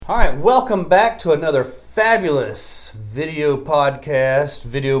All right, welcome back to another fabulous video podcast,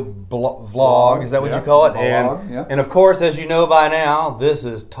 vlog. Is that what you call it? Vlog, and of course, as you know by now, this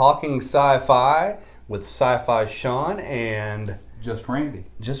is Talking Sci-Fi with Sci-Fi Sean and Just Randy.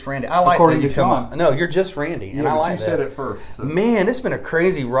 Just Randy. I like According that you to come Sean. on. No, you're Just Randy, and I like you that. said it first. So. Man, it's been a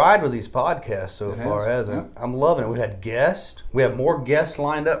crazy ride with these podcasts so far, hasn't it? Yeah. I'm loving it. We've had guests. We have more guests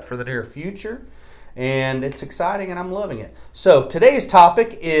lined up for the near future. And it's exciting, and I'm loving it. So today's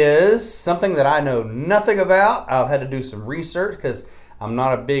topic is something that I know nothing about. I've had to do some research because I'm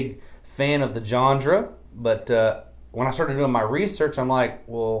not a big fan of the genre. But when I started doing my research, I'm like,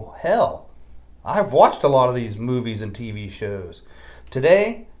 well, hell, I've watched a lot of these movies and TV shows.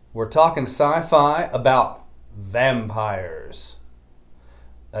 Today, we're talking sci-fi about vampires.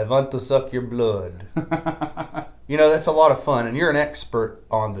 I want to suck your blood. You know, that's a lot of fun, and you're an expert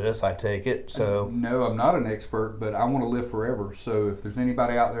on this, I take it. So No, I'm not an expert, but I want to live forever. So if there's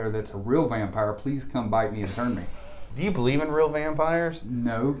anybody out there that's a real vampire, please come bite me and turn me. do you believe in real vampires?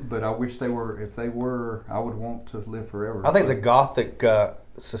 No, but I wish they were. If they were, I would want to live forever. I think the Gothic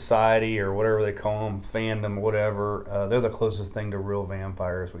society, or whatever they call them, fandom, whatever, they're the closest thing to real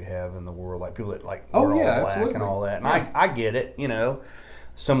vampires we have in the world. Like people that wear all black absolutely. and all that. And Yeah. I get it, you know.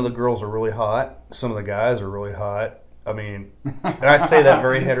 Some of the girls are really hot. Some of the guys are really hot. I mean, and I say that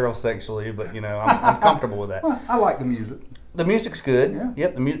very heterosexually, but, you know, I'm comfortable with that. Well, I like the music. The music's good. Yeah.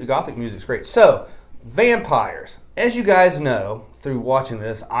 Yep, the Gothic music's great. So, vampires. As you guys know, through watching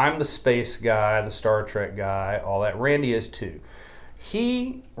this, I'm the space guy, the Star Trek guy, all that. Randy is too.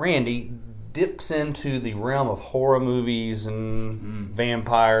 Randy, dips into the realm of horror movies and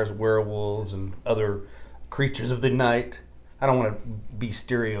vampires, werewolves, and other creatures of the night. I don't want to be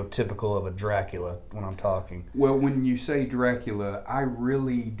stereotypical of a Dracula when I'm talking. Well, when you say Dracula, I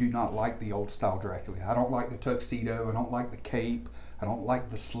really do not like the old style Dracula. I don't like the tuxedo. I don't like the cape. I don't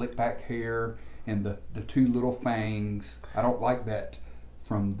like the slick back hair and the two little fangs. I don't like that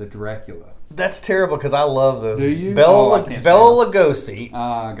from the Dracula. That's terrible because I love those. Do you? Bela I can't Bela Lugosi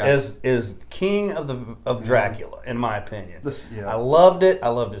Gotcha. is king of Dracula, in my opinion. Yeah. I loved it. I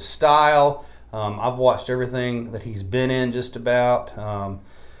loved his style. I've watched everything that he's been in, just about.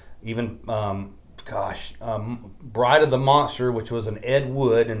 Even Bride of the Monster, which was an Ed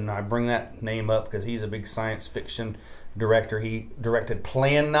Wood, and I bring that name up because he's a big science fiction director. He directed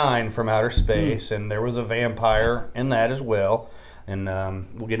Plan 9 from Outer Space, and there was a vampire in that as well. And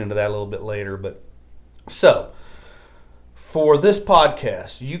we'll get into that a little bit later. But so, for this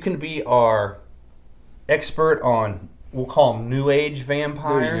podcast, you can be our expert on, we'll call them New Age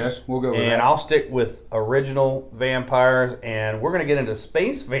vampires. There you go. We'll go with that. And I'll stick with original vampires, and we're going to get into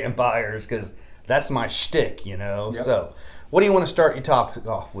space vampires because that's my shtick, you know. Yep. So, what do you want to start your topic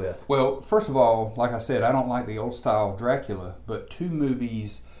off with? Well, first of all, like I said, I don't like the old style Dracula, but two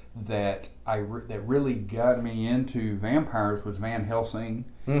movies that that really got me into vampires was Van Helsing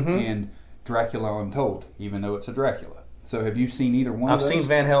and Dracula Untold, even though it's a Dracula. So have you seen either one of those? I've seen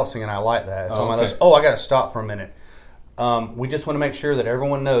Van Helsing, and I like that. It's Oh, on my okay. list. Oh, I got to stop for a minute. We just want to make sure that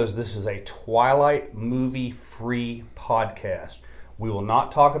everyone knows this is a Twilight movie-free podcast. We will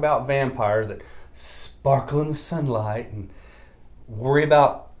not talk about vampires that sparkle in the sunlight and worry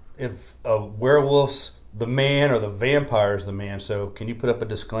about if a werewolf's the man or the vampire's the man. So can you put up a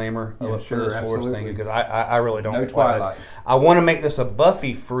disclaimer Yeah, for sure, this for us absolutely. thing? Because I really don't. No Twilight. I want to make this a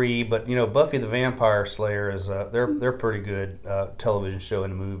Buffy-free, but, you know, Buffy the Vampire Slayer is they're pretty good television show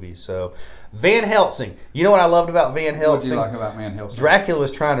and movie. So Van Helsing. You know what I loved about Van What Helsing? do you like about Van Helsing? Dracula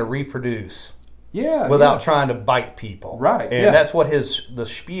was trying to reproduce Yeah. without yeah. trying to bite people. Right, And yeah. that's what the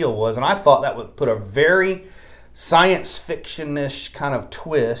spiel was. And I thought that would put a very science fiction-ish kind of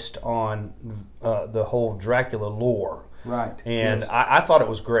twist on the whole Dracula lore. Right. And yes. I thought it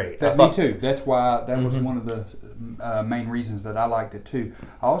was great. Me too. That's why that was one of the main reasons that I liked it too.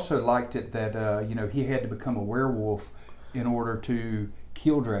 I also liked it that he had to become a werewolf in order to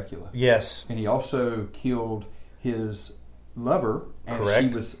kill Dracula. Yes. And he also killed his lover as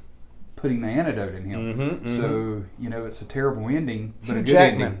Correct. she was putting the antidote in him. So, it's a terrible ending, but Hugh a good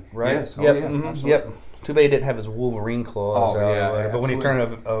Jackman, ending. right? Yes. Oh, Yep. yeah. mhm, Absolutely. Yep. Too bad he didn't have his Wolverine claws Oh, out. yeah, or whatever. But when he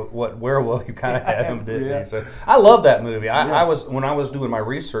absolutely. turned a werewolf, you kind of had him, didn't Yeah. you? So I love that movie. Yeah. I was when I was doing my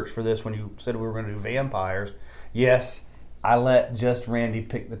research for this, when you said we were going to do vampires. Yes, I let Just Randy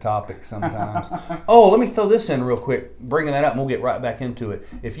pick the topic sometimes. Oh, let me throw this in real quick, bringing that up, and we'll get right back into it.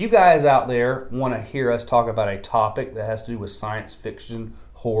 If you guys out there want to hear us talk about a topic that has to do with science fiction,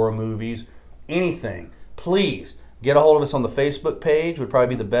 horror movies, anything, please get a hold of us on the Facebook page would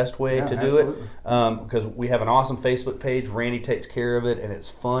probably be the best way to do absolutely. it, because we have an awesome Facebook page. Randy takes care of it, and it's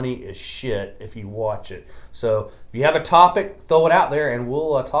funny as shit if you watch it. So if you have a topic, throw it out there, and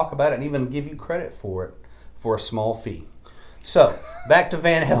we'll talk about it and even give you credit for it for a small fee. So back to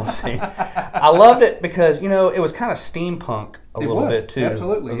Van Helsing. I loved it because, it was kind of steampunk a little bit too.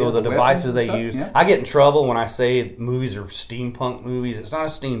 Absolutely. The devices they stuff, use. yeah. I get in trouble when I say movies are steampunk movies. It's not a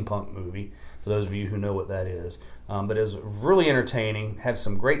steampunk movie, for those of you who know what that is. But it was really entertaining. Had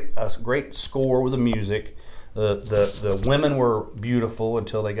some great score with the music. The women were beautiful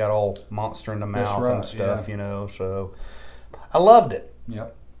until they got all monster in the mouth and stuff, So I loved it.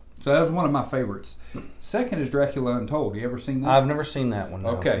 Yep. So that was one of my favorites. Second is Dracula Untold. You ever seen that? I've never seen that one.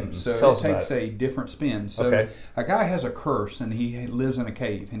 No. Okay, so Tell it us about takes a different spin. So Okay. a guy has a curse and he lives in a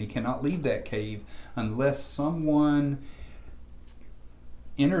cave and he cannot leave that cave unless someone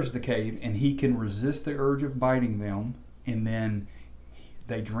enters the cave and he can resist the urge of biting them, and then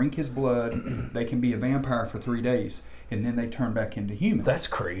they drink his blood. They can be a vampire for 3 days and then they turn back into human. That's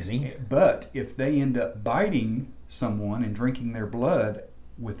crazy. But if they end up biting someone and drinking their blood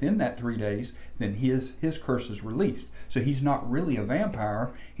within that 3 days, then his curse is released. So he's not really a vampire,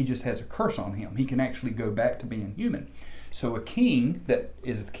 he just has a curse on him. He can actually go back to being human. So a king that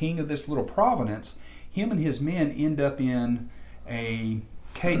is the king of this little province, him and his men end up in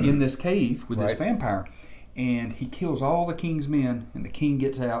this cave with this vampire, and he kills all the king's men, and the king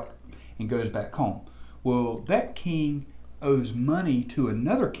gets out and goes back home. Well, that king owes money to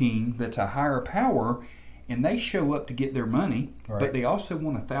another king that's a higher power, and they show up to get their money, but they also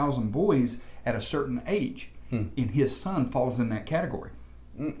want 1,000 boys at a certain age, and his son falls in that category,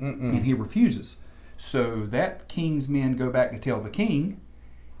 and he refuses. So that king's men go back to tell the king,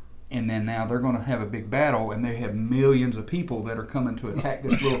 and then now they're going to have a big battle, and they have millions of people that are coming to attack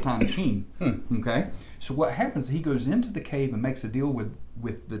this little tiny king. Okay, so what happens? He goes into the cave and makes a deal with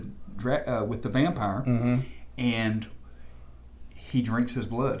the vampire, and he drinks his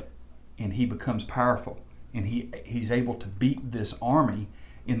blood, and he becomes powerful. And he's able to beat this army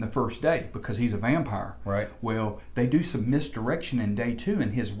in the first day because he's a vampire. Right. Well, they do some misdirection in day 2,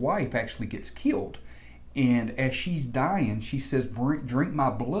 and his wife actually gets killed. And as she's dying, she says, "Drink my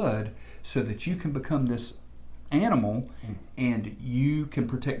blood so that you can become this animal and you can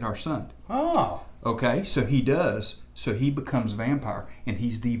protect our son." Oh. Okay, so he does. So he becomes vampire, and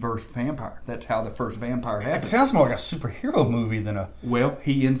he's the first vampire. That's how the first vampire It happens. sounds more like a superhero movie than a... Well,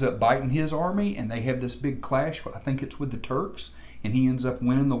 he ends up biting his army, and they have this big clash. I think it's with the Turks, and he ends up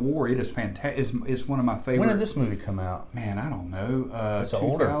winning the war. It is fantastic. It's one of my favorite. When did this movie come out? Man, I don't know. It's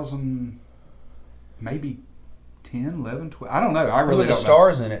 2000, maybe 10, 11, 12. I don't know. I Who really are the don't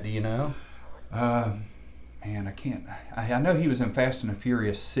stars in it? Do you know? know. Man, I can't. I know he was in Fast and the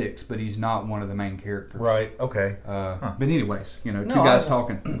Furious 6, but he's not one of the main characters. Right. Okay. But anyways, two No, guys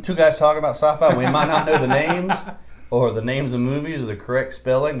talking. Two guys talking about sci-fi. We might not know the names or the names of movies or the correct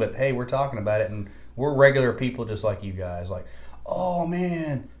spelling, but hey, we're talking about it, and we're regular people just like you guys. Like, oh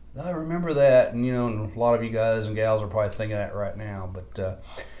man, I remember that, and and a lot of you guys and gals are probably thinking that right now. But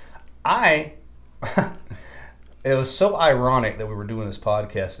it was so ironic that we were doing this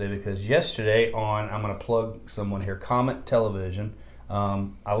podcast today because yesterday I'm going to plug someone here, Comet Television.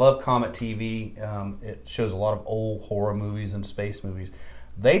 I love Comet TV. It shows a lot of old horror movies and space movies.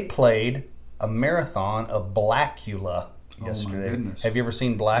 They played a marathon of Blackula yesterday. Oh my goodness. Have you ever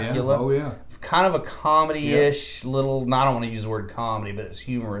seen Blackula? Yeah. Oh yeah. Kind of a comedy-ish little, I don't want to use the word comedy, but it's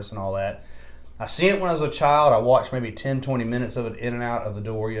humorous and all that. I seen it when I was a child. I watched maybe 10, 20 minutes of it in and out of the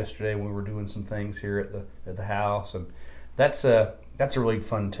door yesterday when we were doing some things here at the house, and that's a really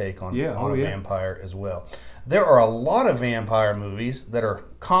fun take on a vampire as well. There are a lot of movies that are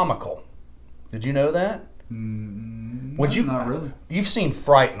comical. Did you know that? Not really. You've seen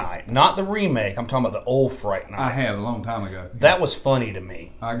Fright Night, not the remake. I'm talking about the old Fright Night. I have a long time ago. That was funny to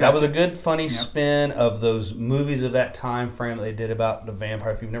me. That was a good, funny Yep. spin of those movies of that time frame that they did about the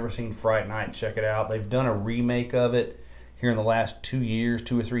vampire. If you've never seen Fright Night, check it out. They've done a remake of it here in the last 2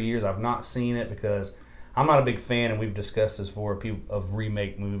 or 3 years. I've not seen it because I'm not a big fan, and we've discussed this before, of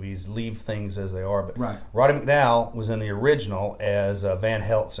remake movies. Leave things as they are. But Right. Roddy McDowall was in the original as Van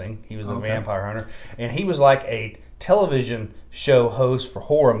Helsing. He was a vampire hunter, and he was like a television show host for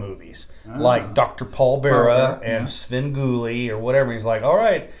horror movies, like Dr. Paul Bearer and Svengoolie or whatever. He's like, all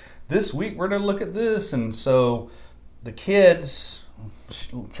right, this week we're going to look at this. And so the kids,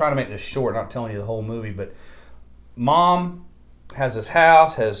 trying to make this short, not telling you the whole movie, but mom has this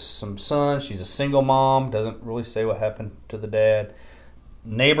house, has some sons. She's a single mom, doesn't really say what happened to the dad.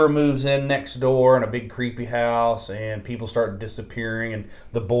 neighbor moves in next door in a big creepy house, and people start disappearing, and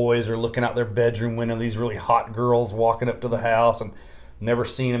the boys are looking out their bedroom window. These really hot girls walking up to the house and never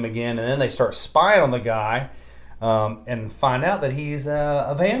seen him again. And then they start spying on the guy and find out that he's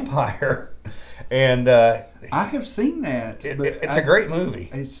a vampire. And I have seen that. It's a great movie.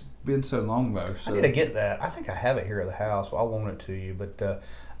 It's been so long though. So. I need to get that. I think I have it here at the house. I'll loan it to you. But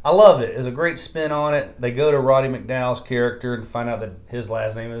I loved it. It was a great spin on it. They go to Roddy McDowall's character and find out that his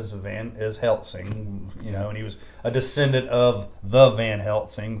last name is Helsing, and he was a descendant of the Van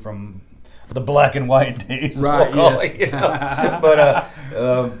Helsing from the black and white days. Right, yes. But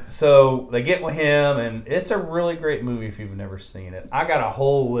so they get with him, and it's a really great movie if you've never seen it. I got a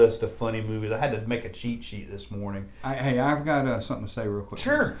whole list of funny movies. I had to make a cheat sheet this morning. Hey, I've got something to say real quick.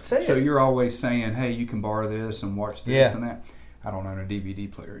 Sure, say it. So you're always saying, hey, you can borrow this and watch this and that. I don't own a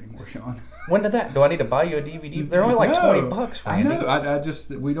DVD player anymore, Sean. When did that? Do I need to buy you a DVD? They're only like $20, Randy. I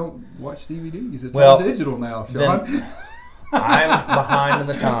know. We don't watch DVDs. It's all digital now, Sean. I'm behind in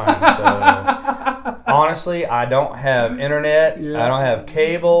the time. So honestly, I don't have internet. Yeah. I don't have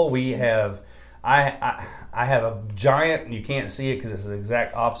cable. I have a giant. You can't see it because it's the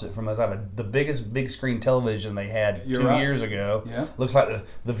exact opposite from us. I have the biggest big screen television they had 2 years ago. Yeah. Looks like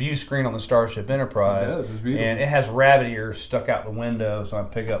the view screen on the Starship Enterprise. It does. It's beautiful. And it has rabbit ears stuck out the window, so I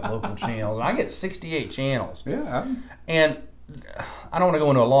pick up local channels. And I get 68 channels. Yeah. And I don't want to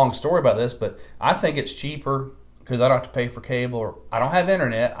go into a long story about this, but I think it's cheaper because I don't have to pay for cable, or I don't have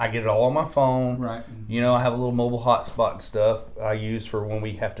internet. I get it all on my phone. Right. I have a little mobile hotspot and stuff I use for when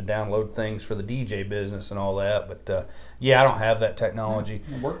we have to download things for the DJ business and all that. But I don't have that technology.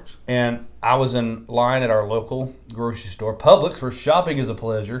 It works. And I was in line at our local grocery store, Publix, where shopping is a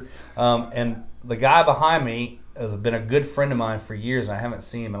pleasure. And the guy behind me has been a good friend of mine for years. And I haven't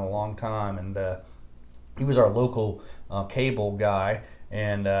seen him in a long time. And he was our local cable guy.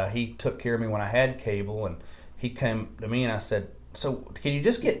 And he took care of me when I had cable. And he came to me and I said, so can you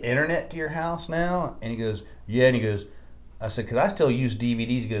just get internet to your house now? And he goes, yeah. And he goes, I said, because I still use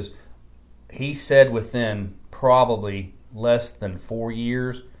DVDs. He said within probably less than 4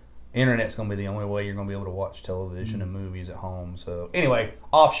 years, internet's going to be the only way you're going to be able to watch television and movies at home. So anyway,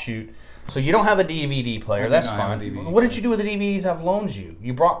 offshoot. So you don't have a DVD player. That's fine. What did you do with the DVDs I've loaned you?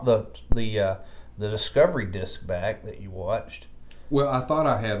 You brought the Discovery disc back that you watched. Well, I thought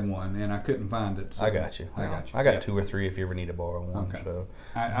I had one, and I couldn't find it. So I got you. I got 2 or 3 if you ever need to borrow one. Okay. So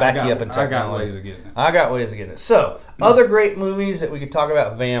I got, you up in technology. I got ways of getting it. I got ways of getting it. So, other great movies that we could talk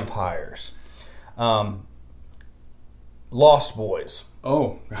about: vampires, Lost Boys.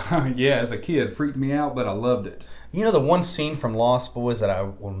 Oh, yeah. As a kid, it freaked me out, but I loved it. The one scene from Lost Boys that I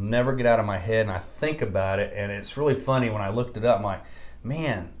will never get out of my head, and I think about it, and it's really funny when I looked it up. I'm like,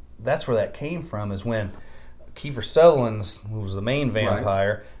 man, that's where that came from. Is when Kiefer Sutherland, who was the main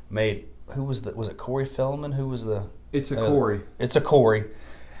vampire, made was it Corey Feldman? Who was the? It's a Corey. It's a Corey,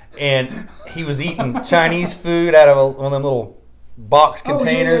 and he was eating Chinese food out of one of them little box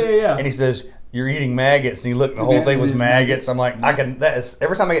containers, and he says, "You're eating maggots," and he looked, and the whole thing was maggots. I'm like,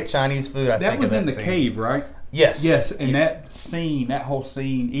 every time I get Chinese food, I think of that was in the scene. cave, right? Yes, and that whole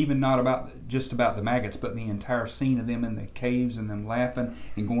scene, even not just about the maggots, but the entire scene of them in the caves and them laughing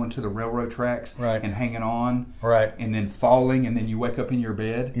and going to the railroad tracks and hanging on, and then falling, and then you wake up in your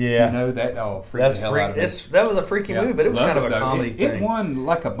bed. Yeah, freaked the hell out of me. That was a freaky movie, but it was kind of a comedy thing. It won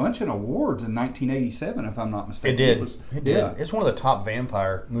like a bunch of awards in 1987, if I'm not mistaken. It did. It did. Yeah. It's one of the top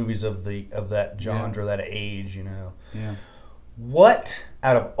vampire movies of that genre, that age. Yeah. What,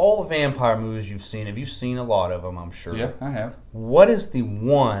 out of all the vampire movies you've seen, have you seen a lot of them, I'm sure? Yeah, I have. What is the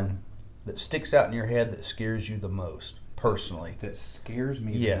one that sticks out in your head that scares you the most, personally? That scares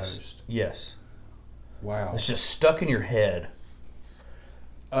me the most? Yes. Wow. It's just stuck in your head.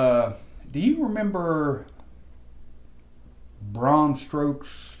 Do you remember Bram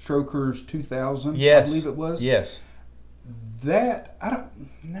Stoker's 2000? Yes. I believe it was? Yes. That, I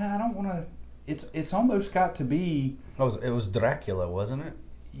don't want to... It's almost got to be... It was Dracula, wasn't it?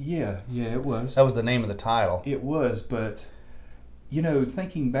 Yeah, it was. That was the name of the title. It was, but,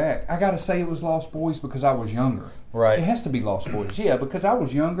 thinking back, I got to say it was Lost Boys because I was younger. Right. It has to be Lost Boys, yeah, because I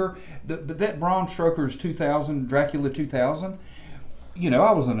was younger. But that Bram Stoker's 2000, Dracula 2000,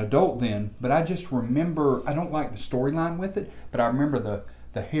 I was an adult then, but I just remember, I don't like the storyline with it, but I remember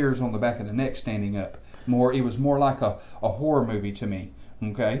the hairs on the back of the neck standing up. It was more like a horror movie to me,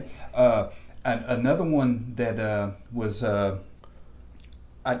 okay? Another one that was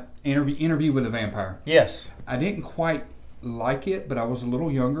Interview with a Vampire. Yes. I didn't quite like it, but I was a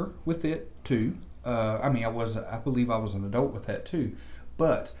little younger with it too. I believe I was an adult with that too.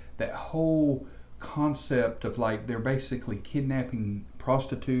 But that whole concept of like they're basically kidnapping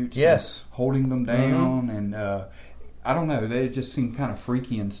prostitutes. Yes. And holding them down, and I don't know. They just seem kind of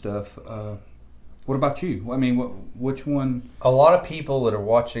freaky and stuff. What about you? I mean, which one? A lot of people that are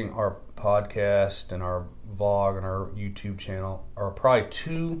watching our podcast and our vlog and our YouTube channel are probably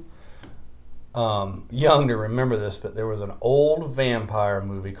too young to remember this, but there was an old vampire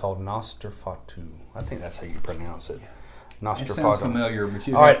movie called Nosferatu. I think that's how you pronounce it. Nosferatu. It sounds familiar, but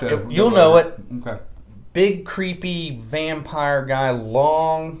you All right, have to. you'll know it. Okay. Big creepy vampire guy,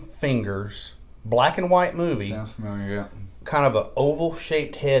 long fingers, black and white movie. Sounds familiar, yeah. Kind of an oval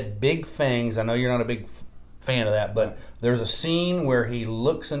shaped head, big fangs. I know you're not a big fan of that, but there's a scene where he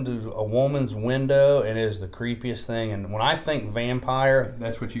looks into a woman's window and it is the creepiest thing. And when I think vampire,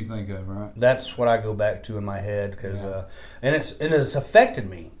 that's what you think of, right? That's what I go back to in my head because, and it's affected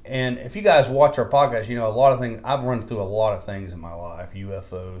me. And if you guys watch our podcast, you know a lot of things. I've run through a lot of things in my life,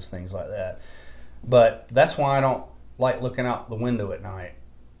 UFOs, things like that. But that's why I don't like looking out the window at night.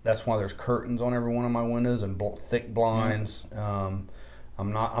 That's why there's curtains on every one of my windows and thick blinds.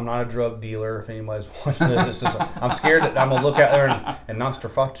 I'm not a drug dealer. If anybody's watching this, I'm scared that I'm gonna look out there and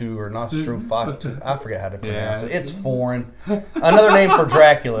Nosferatu or Nosferatu. I forget how to pronounce it. It's foreign. Another name for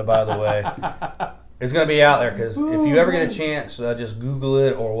Dracula, by the way. It's gonna be out there because if you ever get a chance, just Google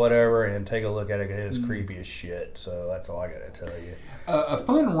it or whatever and take a look at it. It's creepy as shit. So that's all I gotta tell you. A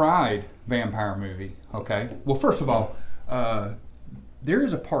fun ride vampire movie. Okay. Well, first of all, there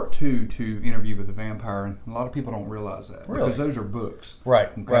is a part 2 to Interview with the Vampire, and a lot of people don't realize that because those are books. Right.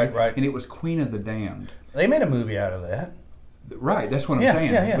 Okay? Right. And it was Queen of the Damned. They made a movie out of that. Right. That's what I'm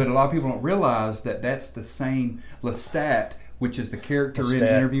saying. Yeah. But a lot of people don't realize that that's the same Lestat, which is the character in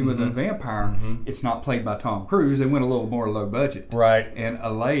Interview with the Vampire. It's not played by Tom Cruise. They went a little more low budget. Right. And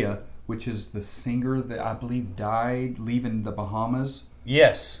Alea, which is the singer that I believe died leaving the Bahamas.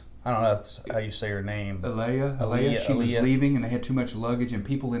 Yes. I don't know if that's how you say her name. Alea. She was leaving and they had too much luggage and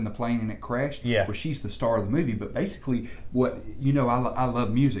people in the plane and it crashed. Yeah. Well, she's the star of the movie. But basically, I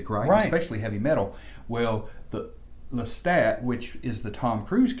love music, right? Especially heavy metal. Well, the Lestat, which is the Tom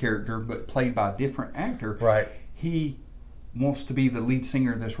Cruise character but played by a different actor. Right. He wants to be the lead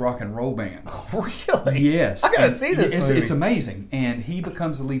singer of this rock and roll band. Really? Yes. I gotta see this movie. It's amazing. And he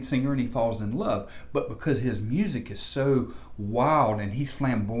becomes the lead singer and he falls in love. But because his music is so wild and he's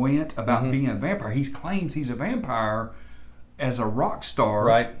flamboyant about being a vampire, he claims he's a vampire as a rock star.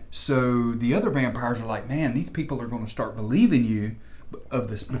 Right. So the other vampires are like, man, these people are going to start believing you of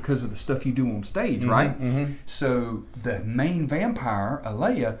this because of the stuff you do on stage, right? So the main vampire,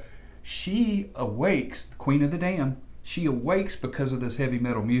 Alea, she awakes, Queen of the Damned. She awakes because of this heavy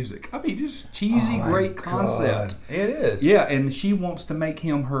metal music. I mean, just cheesy, great concept. God. It is. Yeah, and she wants to make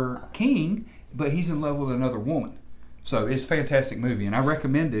him her king, but he's in love with another woman. So it's a fantastic movie, and I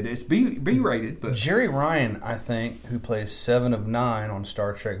recommend it. It's B-rated, but Jerry Ryan, I think, who plays 7 of 9 on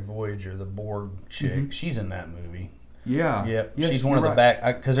Star Trek Voyager, the Borg chick, she's in that movie. Yeah. Yep. Yes, she's one of the back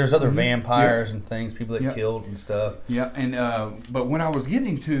because there's other vampires and things, people that Yep. killed and stuff. Yeah, and but when I was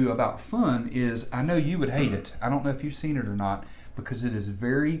getting to about fun is I know you would hate it. I don't know if you've seen it or not because it is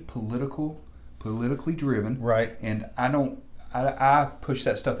very politically driven. Right. And I push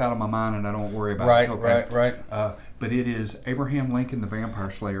that stuff out of my mind and I don't worry about it. Okay. Right. But it is Abraham Lincoln, the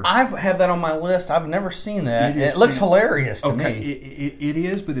Vampire Slayer. I've had that on my list. I've never seen that. It It looks hilarious to me. It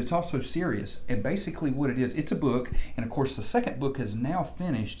is, but it's also serious. And basically what it is, it's a book, and of course the second book is now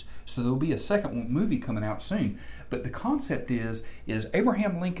finished, so there'll be a second movie coming out soon. But the concept is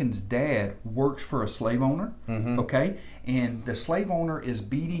Abraham Lincoln's dad works for a slave owner, okay? And the slave owner is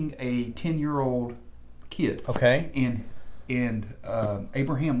beating a 10-year-old kid. Okay. And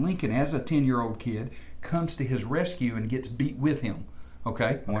Abraham Lincoln, as a 10-year-old kid, comes to his rescue and gets beat with him.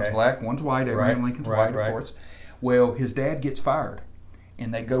 Okay? One's black, one's white. Abraham Lincoln's white, of course. Well, his dad gets fired,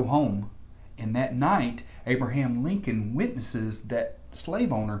 and they go home. And that night, Abraham Lincoln witnesses that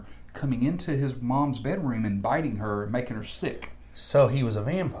slave owner coming into his mom's bedroom and biting her and making her sick. So he was a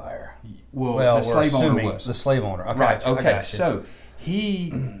vampire. Well, the slave owner was. The slave owner. Okay. Right, okay. So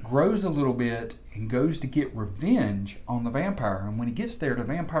he grows a little bit and goes to get revenge on the vampire. And when he gets there, the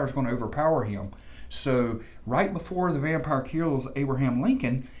vampire's going to overpower him. So right before the vampire kills Abraham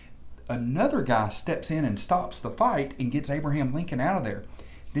Lincoln, another guy steps in and stops the fight and gets Abraham Lincoln out of there.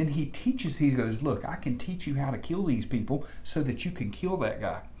 Then he goes, look, I can teach you how to kill these people so that you can kill that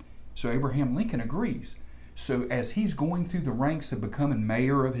guy. So Abraham Lincoln agrees. So as he's going through the ranks of becoming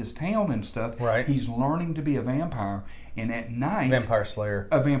mayor of his town and stuff, he's learning to be a vampire. And at night... Vampire Slayer.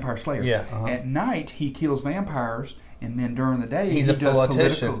 A vampire slayer. Yeah. At night, he kills vampires and then during the day he's he a does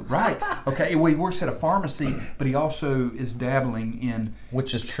politician. Right. Okay. Well, he works at a pharmacy, but he also is dabbling in,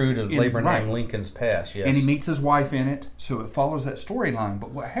 which is true to right. Abraham Lincoln's past. Yes, and he meets his wife in it, so it follows that storyline. But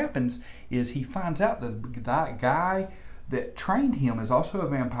what happens is he finds out that guy that trained him is also a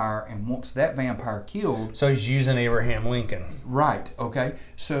vampire and wants that vampire killed. So he's using Abraham Lincoln. Right, okay.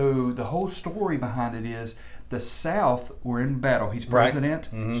 So the whole story behind it is the South were in battle. He's president.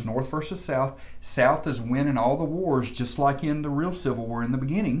 Right. It's North versus South. South is winning all the wars, just like in the real Civil War in the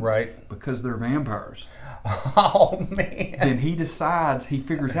beginning. Right. Because they're vampires. Oh, man. Then he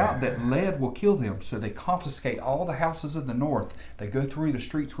figures out that lead will kill them. So they confiscate all the houses of the North. They go through the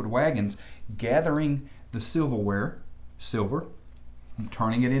streets with wagons, gathering the silver,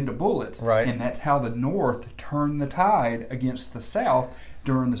 turning it into bullets. Right. And that's how the North turned the tide against the South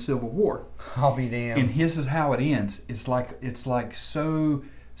during the Civil War. I'll be damned. And this is how it ends. It's like so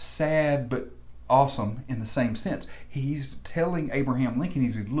sad but awesome in the same sense. He's telling Abraham Lincoln,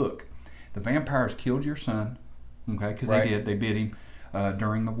 he's like, look, the vampires killed your son, okay, because right. they did. They bit him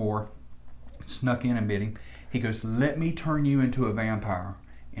during the war, snuck in and bit him. He goes, let me turn you into a vampire.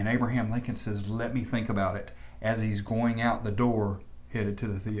 And Abraham Lincoln says, let me think about it, as he's going out the door headed to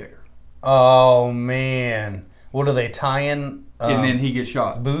the theater. Oh, man. What do they tie in? And then he gets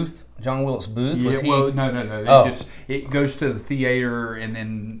shot. Booth? John Wilkes Booth? Yeah, was he? well, no. It goes to the theater, and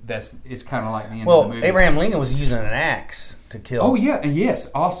then it's kind of like the end of the movie. Abraham Lincoln was using an axe to kill. Oh, yeah, and yes,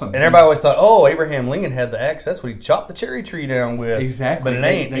 awesome. And everybody always thought, Abraham Lincoln had the axe. That's what he chopped the cherry tree down with. Exactly. But it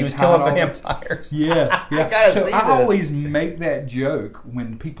ain't. He was killing vampires. Yes. Yeah. I gotta see this. I always make that joke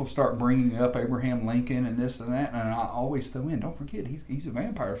when people start bringing up Abraham Lincoln and this and that, and I always throw in, don't forget, he's a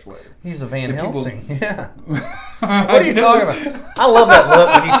vampire slayer. He's a Van Helsing. Yeah. What are you talking about? I love that look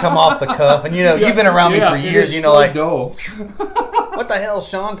when you come off the cuff, and you've been around me for years. Dull. What the hell is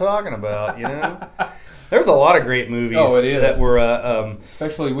Sean talking about? There's a lot of great movies. Oh, it is. That were.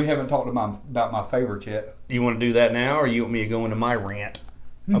 Especially, we haven't talked about my favorites yet. You want to do that now, or you want me to go into my rant?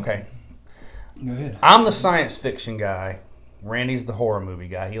 Okay. Go ahead. I'm the science fiction guy. Randy's the horror movie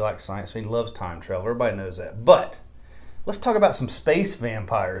guy. He likes science. He loves time travel. Everybody knows that. But let's talk about some space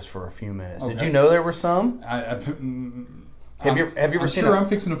vampires for a few minutes. Okay. Did you know there were some? Have you ever seen? I'm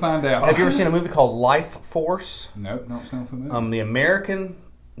fixing to find out. Have you ever seen a movie called Life Force? Nope, not sound familiar. The American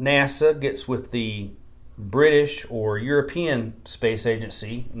NASA gets with the British or European Space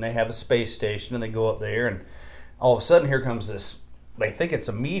Agency, and they have a space station, and they go up there, and all of a sudden here comes this. They think it's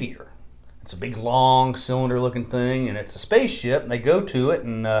a meteor. It's a big, long, cylinder-looking thing, and it's a spaceship. And they go to it,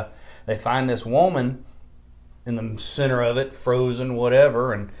 and they find this woman in the center of it, frozen,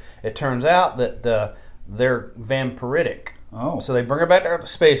 whatever. And it turns out that they're vampiric. Oh. So they bring her back to the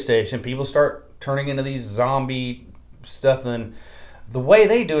space station. People start turning into these zombie stuff. And the way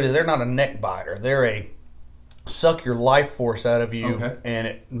they do it is they're not a neck biter. They're a suck your life force out of you, and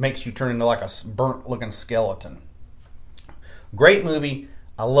it makes you turn into like a burnt-looking skeleton. Great movie.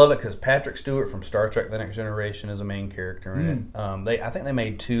 I love it because Patrick Stewart from Star Trek: The Next Generation is a main character in it. I think they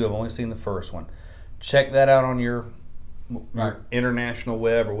made 2. I've only seen the first one. Check that out on your international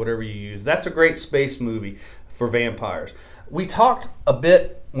web or whatever you use. That's a great space movie for vampires. We talked a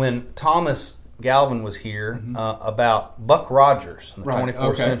bit when Thomas Galvin was here about Buck Rogers in the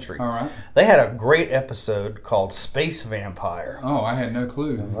 24th century. All right. They had a great episode called Space Vampire. Oh, I had no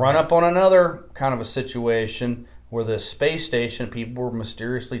clue. Run up on another kind of a situation where the space station people were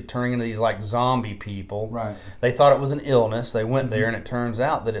mysteriously turning into these like zombie people. Right. They thought it was an illness. They went there, and it turns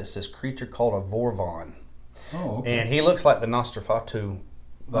out that it's this creature called a Vorvon. Oh, okay. And he looks like the Nosferatu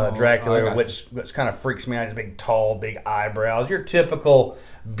Dracula, which kind of freaks me out. He's big, tall, big eyebrows. Your typical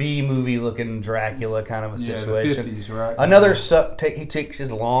B-movie looking Dracula kind of a situation. The 50s, right? Another he takes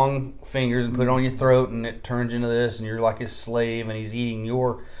his long fingers and put it on your throat, and it turns into this, and you're like his slave, and he's eating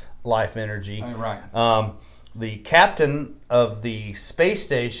your life energy. Right. The captain of the space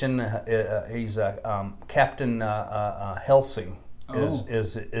station, he's Captain Helsing.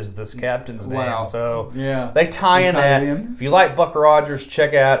 Is this captain's name? So they tie in that. If you like Buck Rogers,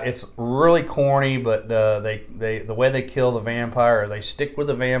 check out. It's really corny, but the way they kill the vampire, they stick with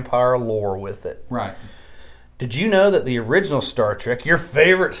the vampire lore with it. Right. Did you know that the original Star Trek, your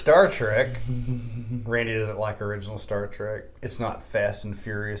favorite Star Trek, Randy doesn't like original Star Trek. It's not Fast and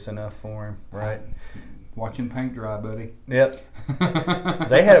Furious enough for him, right? Watching paint dry, buddy. Yep.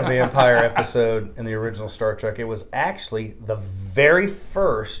 They had a vampire episode in the original Star Trek. It was actually the very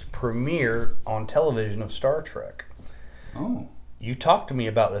first premiere on television of Star Trek. Oh. You talked to me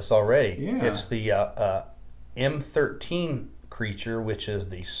about this already. Yeah. It's the M13 creature, which is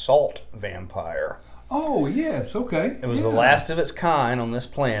the salt vampire. Oh yes, okay. It was the last of its kind on this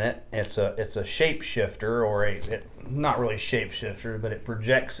planet. It's a shapeshifter, or not really shapeshifter, but it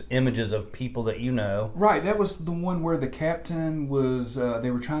projects images of people that you know. Right, that was the one where the captain was. They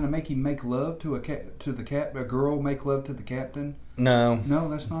were trying to make him make love to a girl make love to the captain. No,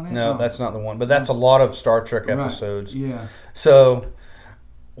 that's not it. no, that's not the one. But that's a lot of Star Trek episodes. Right. Yeah. So,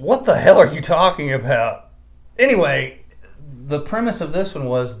 what the hell are you talking about? Anyway, the premise of this one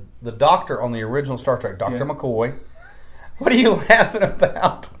was the Doctor on the original Star Trek, Dr. McCoy. What are you laughing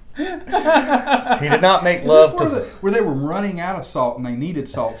about? He did not make love to... where they were running out of salt and they needed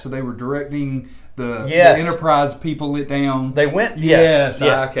salt, so they were directing the Enterprise people it down. They went... Yes.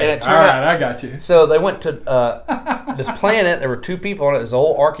 Okay. All right, I got you. So they went to this planet. There were two people on it. This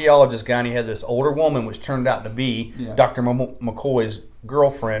old archaeologist guy, and he had this older woman, which turned out to be Dr. McCoy's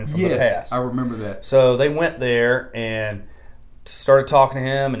girlfriend from the past. Yes, I remember that. So they went there and started talking to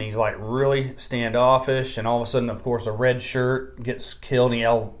him, and he's like really standoffish, and all of a sudden, of course, a red shirt gets killed, and he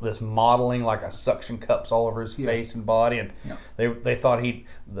has this modeling like a suction cups all over his face and body, and they thought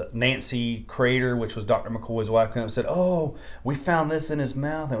Nancy Crater, which was Dr. McCoy's wife, came and said, "Oh, we found this in his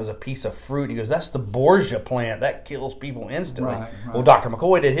mouth. It was a piece of fruit." He goes, "That's the Borgia plant. That kills people instantly." Right. Well, Dr.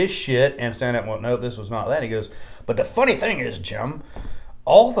 McCoy did his shit and said, "Well, no, this was not that." He goes, "But the funny thing is, Jim,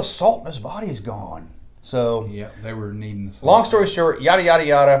 all the salt in his body is gone." So they were needing the salt. Long story short, yada yada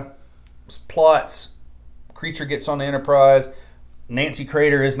yada. Plots. Creature gets on the Enterprise. Nancy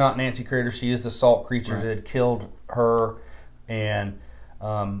Crater is not Nancy Crater. She is the salt creature that had killed her. And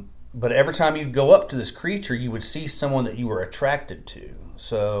but every time you'd go up to this creature, you would see someone that you were attracted to.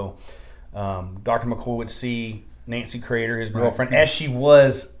 So Dr. McCoy would see Nancy Crater, his girlfriend, as she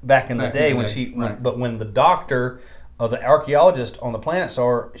was back in the day but when the doctor, the archaeologist on the planet saw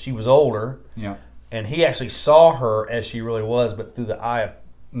her, she was older. Yeah. And he actually saw her as she really was, but through the eye of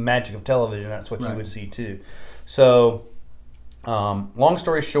magic of television, that's what you would see too. So, long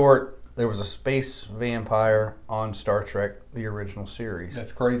story short, there was a space vampire on Star Trek, the original series.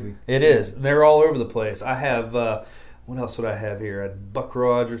 That's crazy. It is. They're all over the place. I have, what else would I have here? I had Buck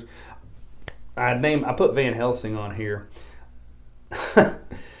Rogers. I put Van Helsing on here.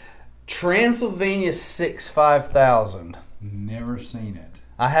 Transylvania 6 5000. Never seen it.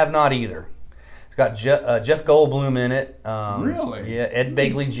 I have not either. It's got Jeff Goldblum in it. Really? Yeah, Ed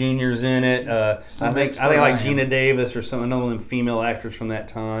Begley Jr.'s in it. I think like Gina Davis or another one of them female actors from that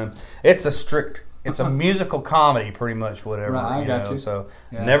time. It's a musical comedy, pretty much, whatever. Right, I got you. So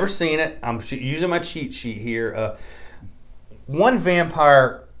never seen it. I'm using my cheat sheet here. One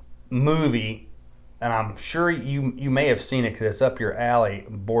vampire movie, and I'm sure you may have seen it because it's up your alley.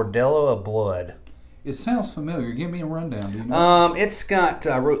 Bordello of Blood. It sounds familiar. Give me a rundown. Do you know? It's got.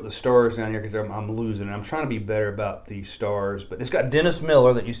 I wrote the stars down here because I'm losing it. I'm trying to be better about the stars, but it's got Dennis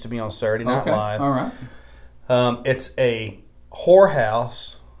Miller that used to be on Saturday Night Live. All right. It's a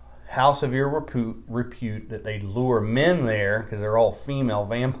whorehouse, house of ill repute that they lure men there because they're all female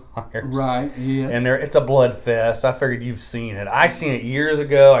vampires. Right. Yes. And it's a blood fest. I figured you've seen it. I seen it years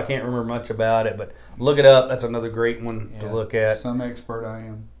ago. I can't remember much about it, but look it up. That's another great one to look at. Some expert I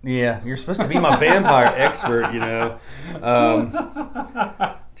am. Yeah, you're supposed to be my vampire expert, you know.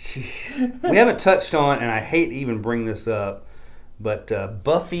 We haven't touched on, and I hate to even bring this up, but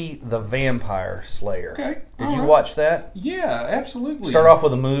Buffy the Vampire Slayer. Okay. Did you watch that? Yeah, absolutely. Start off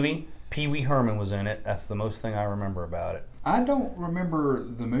with a movie. Pee Wee Herman was in it. That's the most thing I remember about it. I don't remember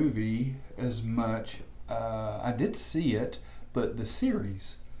the movie as much. I did see it, but the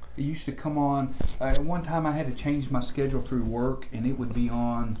series. It used to come on. One time I had to change my schedule through work, and it would be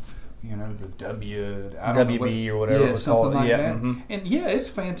on, the WB or whatever it was something called. like that. Mm-hmm. And it's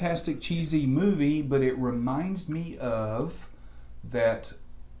a fantastic, cheesy movie, but it reminds me of that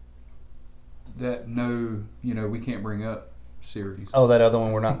no, we can't bring up series. Oh, that other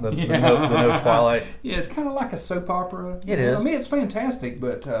one. We're not the no Twilight. Yeah, it's kind of like a soap opera. It is. I mean, it's fantastic,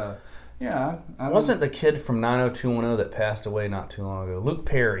 but wasn't the kid from 90210 that passed away not too long ago? Luke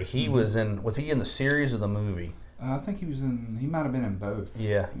Perry. He was he in the series or the movie? I think he might have been in both.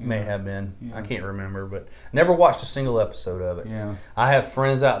 Yeah, may have been. Yeah. I can't remember, but never watched a single episode of it. Yeah. I have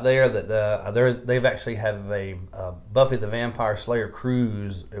friends out there that they've actually have a Buffy the Vampire Slayer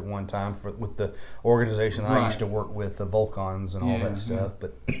cruise at one time with the organization I used to work with, the Volcons and all that stuff,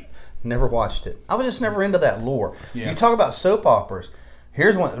 but never watched it. I was just never into that lore. Yeah. You talk about soap operas.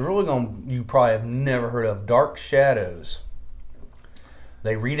 Here's one you probably have never heard of, Dark Shadows.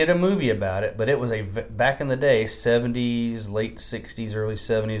 They redid a movie about it, but it was back in the day, 70s, late 60s, early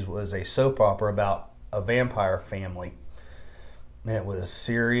 70s, was a soap opera about a vampire family. It was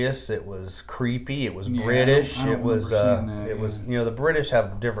serious. It was creepy. It was British. It was the British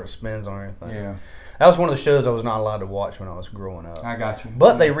have different spins on everything. Yeah. That was one of the shows I was not allowed to watch when I was growing up. I got you.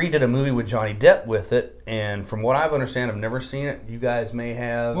 But they redid a movie with Johnny Depp with it, and from what I've understand, I've never seen it. You guys may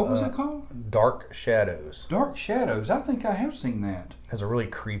have. What was it called? Dark Shadows. Dark Shadows. I think I have seen that. Has a really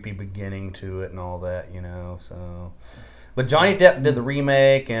creepy beginning to it and all that, So, but Johnny Depp did the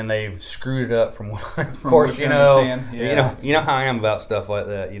remake, and they've screwed it up from what I. Of course, you know how I am about stuff like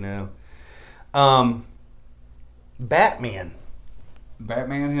that, Batman.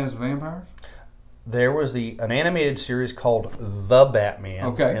 Batman has vampires? There was an animated series called The Batman.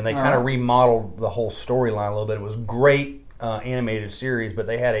 Okay. And they kind of remodeled the whole storyline a little bit. It was great animated series, but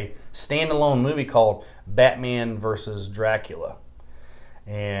they had a standalone movie called Batman versus Dracula.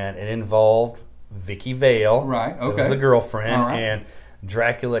 And it involved Vicky Vale. Right, okay. It was the girlfriend. Right. And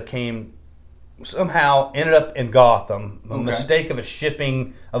Dracula somehow ended up in Gotham. A mistake of a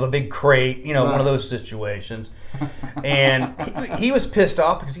shipping of a big crate, one of those situations. And he was pissed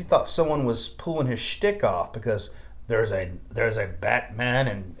off because he thought someone was pulling his shtick off because there's a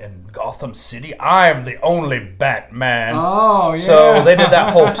Batman in Gotham City. I'm the only Batman. Oh, yeah. So they did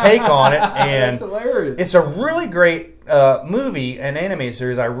that whole take on it, and that's hilarious. It's a really great movie and animated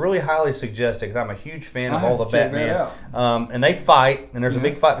series. I really highly suggest it because I'm a huge fan of all the Batman. And they fight, and there's a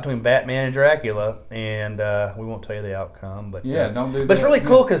big fight between Batman and Dracula, and we won't tell you the outcome. But don't do that. But it's really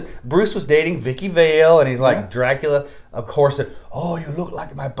cool because Bruce was dating Vicky Vale, and he's like, Dracula, of course, said, "Oh, you look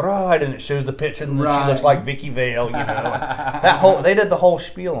like my bride," and it shows the picture, and she looks like Vicky Vale. They did the whole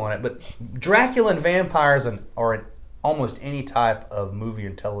spiel on it. But Dracula and vampires are in almost any type of movie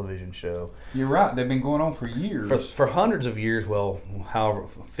and television show. You're right. They've been going on for years. For hundreds of years, however,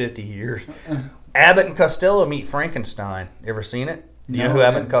 50 years. Abbott and Costello meet Frankenstein. Ever seen it? Do you know who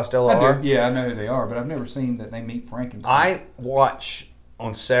Abbott and Costello are? Yeah, I know who they are, but I've never seen that they meet Frankenstein. I watch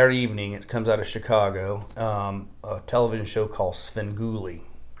on Saturday evening, it comes out of Chicago, a television show called Svengoolie.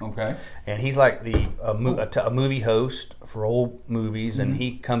 Okay. And he's like a movie host for old movies, and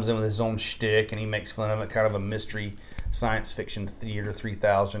he comes in with his own shtick, and he makes fun of it, kind of a mystery science fiction theater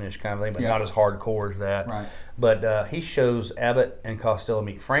 3000-ish kind of thing, but not as hardcore as that. Right. But he shows Abbott and Costello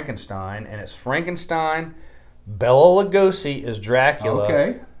meet Frankenstein, and it's Frankenstein, Bela Lugosi is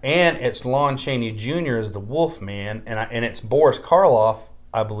Dracula, and it's Lon Chaney Jr. as the Wolfman, and it's Boris Karloff,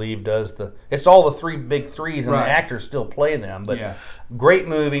 I believe, it's all the three big threes, and the actors still play them. But great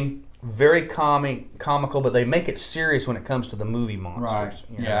movie, very comical, but they make it serious when it comes to the movie monsters.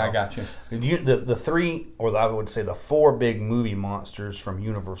 Right. I got you. The three, or I would say the four big movie monsters from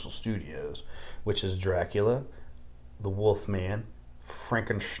Universal Studios, which is Dracula, the Wolfman,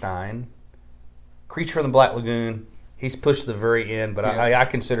 Frankenstein, Creature from the Black Lagoon. He's pushed to the very end, but I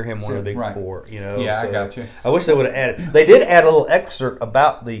consider him one of the big four. Yeah, so I got you. I wish they would have added. They did add a little excerpt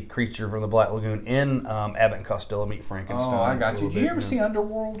about the Creature from the Black Lagoon in Abbott and Costello Meet Frankenstein. Oh, I got you. Did you ever see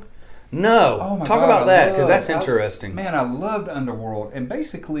Underworld? No. Oh my Talk God, about that, because that's interesting. Man, I loved Underworld. And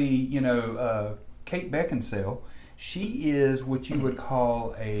basically, Kate Beckinsale, she is what you would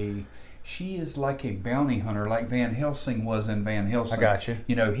call she is like a bounty hunter, like Van Helsing was in Van Helsing. I got you.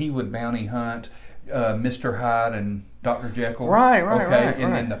 He would bounty hunt Mr. Hyde and Dr. Jekyll. Right.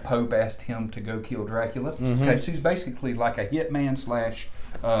 And then the Pope asked him to go kill Dracula. Mm-hmm. Okay, so he's basically like a hitman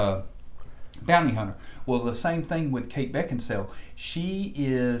 / bounty hunter. Well, the same thing with Kate Beckinsale. She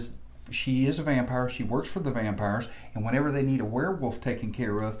is a vampire. She works for the vampires, and whenever they need a werewolf taken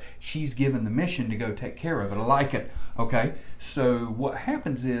care of, she's given the mission to go take care of it. I like it. Okay, so what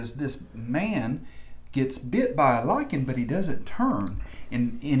happens is this man gets bit by a lichen, but he doesn't turn,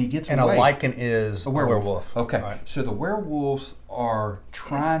 and he gets away. And a lichen is a werewolf. Okay, right. So the werewolves are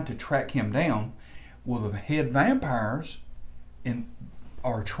trying to track him down. Well, the head vampires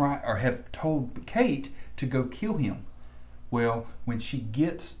have told Kate to go kill him. Well, when she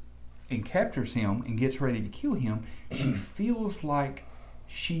gets and captures him and gets ready to kill him, she feels like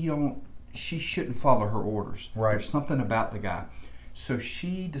she shouldn't follow her orders. Right. There's something about the guy. So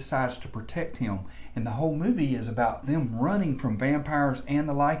she decides to protect him. And the whole movie is about them running from vampires and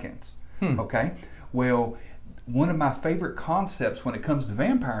the lichens. Okay? Well, one of my favorite concepts when it comes to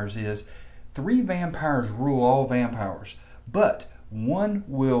vampires is 3 vampires rule all vampires. But one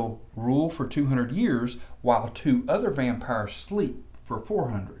will rule for 200 years while 2 other vampires sleep for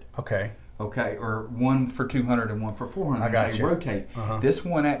 400. Okay, or one for 200 and one for 400. I got they rotate. Uh-huh. This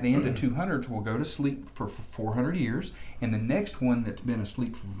one at the end of 200s will go to sleep for 400 years, and the next one that's been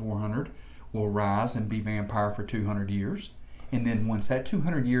asleep for 400 will rise and be vampire for 200 years. And then once that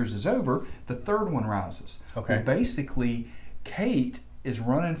 200 years is over, the third one rises. Okay. Well, basically, Kate is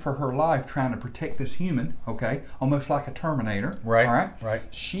running for her life trying to protect this human, okay, almost like a Terminator. Right. All right. Right.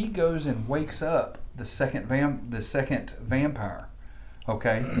 She goes and wakes up the second vampire,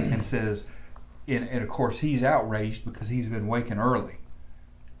 okay, and says, and of course he's outraged because he's been waking early.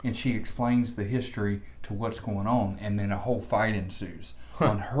 And she explains the history to what's going on, and then a whole fight ensues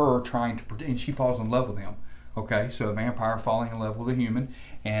on her trying to protect, and she falls in love with him. Okay, so a vampire falling in love with a human,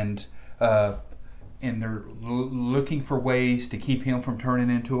 and they're looking for ways to keep him from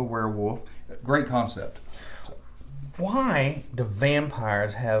turning into a werewolf. Great concept. Why do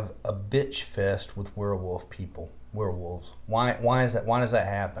vampires have a bitch fest with werewolves? Why is that? Why does that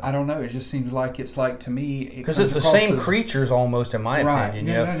happen? I don't know. It just seems like to me because it's the same creatures almost, in my opinion.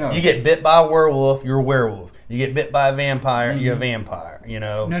 No. You get bit by a werewolf, you're a werewolf. You get bit by a vampire, you're a vampire.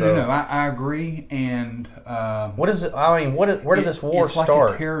 No. I agree. And what is it? I mean, where did this war start? It's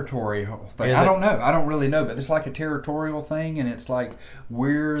like a territorial thing. I don't know. I don't really know, but it's like a territorial thing, and it's like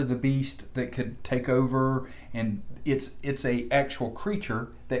we're the beast that could take over, and it's a actual creature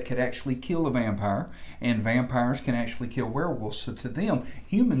that could actually kill a vampire, and vampires can actually kill werewolves. So to them,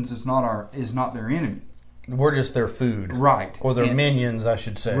 humans is not their enemy. We're just their food, right? Or their minions, I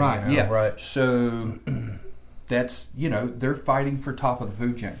should say. Right? Yeah. Right. So that's they're fighting for top of the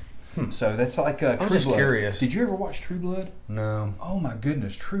food chain. So that's like True Blood. I'm just curious. Did you ever watch True Blood? No. Oh my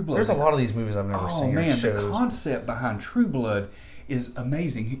goodness, True Blood. There's a lot of these movies I've never seen. Oh man, the concept behind True Blood is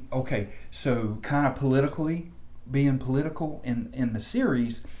amazing. Okay, so kind of being political in the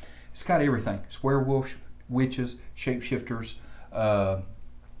series, it's got everything. It's werewolves, witches, shapeshifters,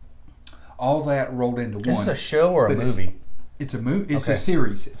 all that rolled into one. Is this a show or a movie? It's a movie. It's a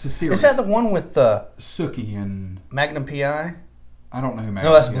series. Is that the one with Sookie and Magnum PI? I don't know who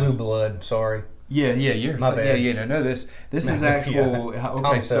Magnum. No, that's Blue Blood. Sorry. Yeah. You're my bad. Yeah. No, this is actual. PI. Okay,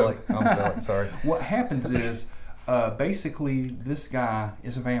 I'm silly. Sorry. What happens is basically this guy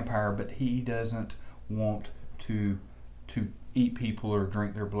is a vampire, but he doesn't want to eat people or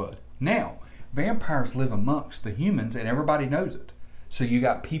drink their blood. Now, vampires live amongst the humans, and everybody knows it. So you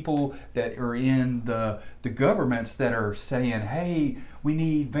got people that are in the governments that are saying, "Hey,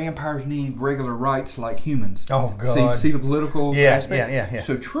 vampires need regular rights like humans." Oh God! See the political aspect. Yeah.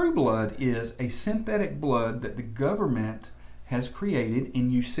 So True Blood is a synthetic blood that the government has created,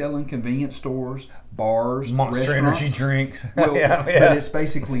 and you sell in convenience stores, bars, Monster restaurants. Energy drinks. Well, but it's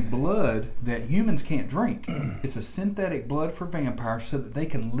basically blood that humans can't drink. It's a synthetic blood for vampires so that they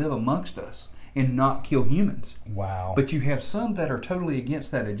can live amongst us and not kill humans. Wow. But you have some that are totally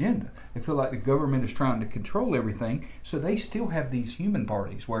against that agenda. They feel like the government is trying to control everything, so they still have these human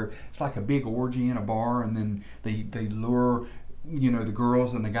parties where it's like a big orgy in a bar, and then they lure the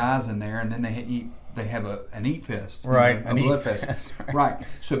girls and the guys in there, and then they have an eat fest, right? A blood fest, right?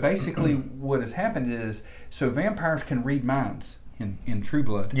 So basically, what has happened is, vampires can read minds in True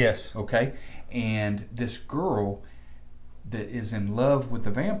Blood. Yes. Okay, and this girl that is in love with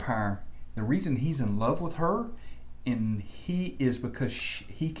the vampire, the reason he's in love with her, and he is because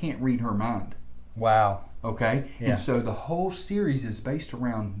he can't read her mind. Wow. Okay? Yeah. And so the whole series is based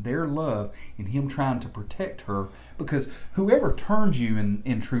around their love and him trying to protect her, because whoever turns you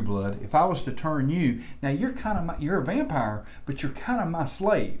in True Blood, if I was to turn you, now you're a vampire, but you're kind of my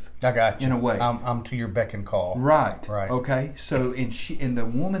slave. I got you. In a way. I'm to your beck and call. Right. Right. Okay? So and the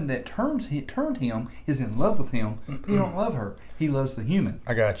woman that turned him is in love with him, but he don't love her. He loves the human.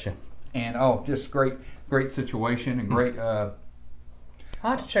 I got you. And just great situation and great I'll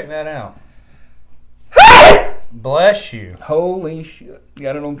have to check that out. Bless you. Holy shit.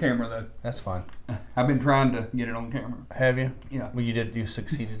 Got it on camera, though. That's fine. I've been trying to get it on camera. Have you? Yeah. Well, you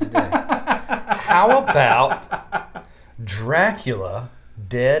succeeded today. How about Dracula,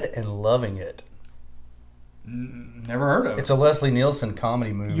 Dead and Loving It? Never heard of it. It's a Leslie Nielsen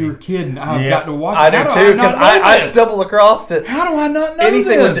comedy movie. You're kidding. I've got to watch it. I do too, because I stumbled across it. How do I not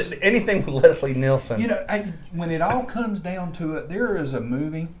know this? Anything with Leslie Nielsen. When it all comes down to it, there is a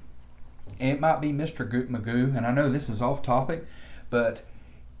movie. It might be Mr. Magoo, and I know this is off topic, but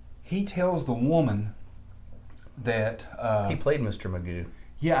he tells the woman that... he played Mr. Magoo.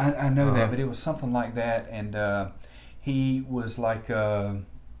 Yeah, I know that, but it was something like that, and he was like...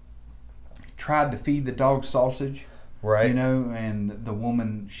 tried to feed the dog sausage. Right. And the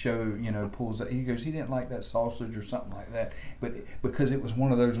woman pulls out. He goes, he didn't like that sausage or something like that. But because it was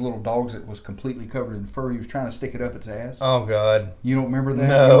one of those little dogs that was completely covered in fur, he was trying to stick it up its ass. Oh, God. You don't remember that?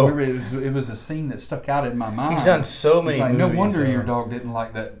 No. You remember it was a scene that stuck out in my mind. He's done so many movies. No wonder your dog didn't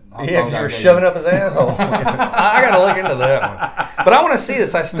like that. Yeah, because you were shoving up his asshole. I got to look into that one. But I want to see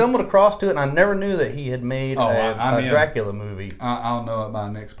this. I stumbled across to it, and I never knew that he had made a Dracula movie. I'll know it by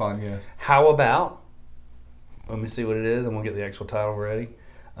the next podcast. How about... Let me see what it is, and we'll get the actual title ready.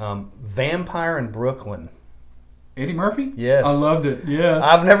 Vampire in Brooklyn. Eddie Murphy? Yes. I loved it. Yes.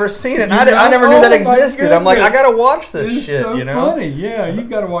 I've never seen it. You I never know? knew that Oh, my existed. I'm like, I goodness. gotta watch this It's shit. so You know, funny. Yeah, you've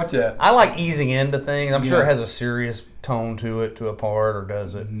got to watch that. I like easing into things. I'm sure Yeah. it has a serious tone to it, to a part, or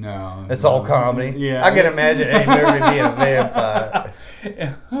does it? No. It's all comedy. Yeah. I can imagine Eddie Murphy being a vampire.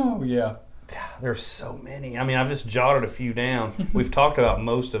 Oh, yeah. There's so many. I mean, I've just jotted a few down. We've talked about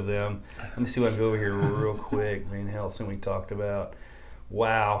most of them. Let me see if I can go over here real quick. Van Helsing we talked about.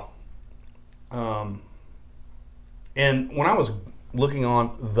 Wow. And when I was looking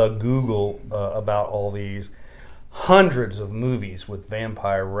on the Google about all these, hundreds of movies with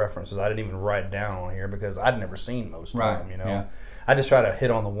vampire references. I didn't even write down on here because I'd never seen most of them. You know, yeah. I just try to hit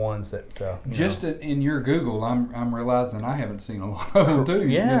on the ones that. Just in your Google, I'm realizing I haven't seen a lot of them too.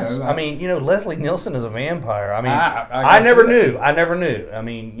 Yes, You know, I mean, Leslie Nielsen is a vampire. I mean, I I never guess knew. I never knew. I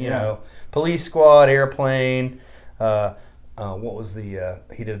mean, you Yeah. know, Police Squad, Airplane. What was the?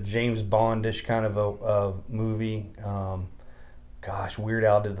 He did a James Bondish kind of a movie. Gosh, Weird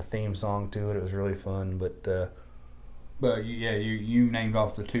Al did the theme song to it. It was really fun, but. But yeah, you named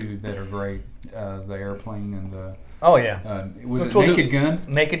off the two that are great, the Airplane and the. Oh yeah, was it We'll do Naked Gun?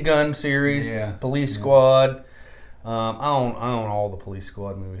 Naked Gun series, Yeah. Police Squad. I own all the Police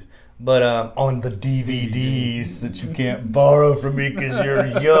Squad movies, but on the DVDs that you can't borrow from me because you're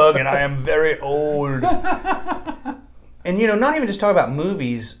young and I am very old. And not even just talk about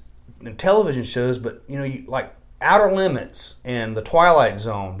movies and television shows, but like Outer Limits and The Twilight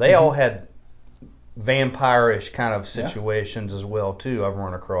Zone. They all had vampire-ish kind of situations as well too. I've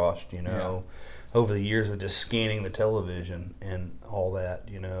run across, over the years of just scanning the television and all that,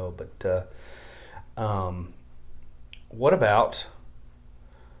 But what about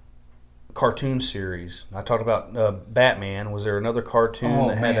cartoon series? I talked about Batman. Was there another cartoon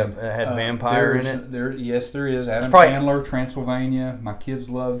that had vampire in it? Yes, there is. Adam probably- Sandler, Transylvania. My kids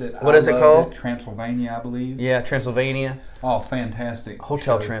loved it. What is it called? Transylvania, I believe. Yeah, Transylvania. Oh, fantastic.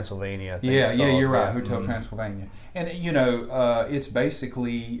 Hotel show. Transylvania. I think Yeah, it's called. you're right. Hotel Transylvania. And, it's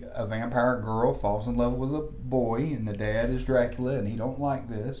basically a vampire girl falls in love with a boy, and the dad is Dracula, and he don't like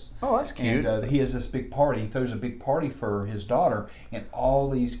this. Oh, that's cute. And he has this big party. He throws a big party for his daughter, and all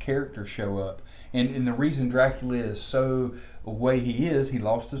these characters show up. And the reason Dracula is so the way he is, he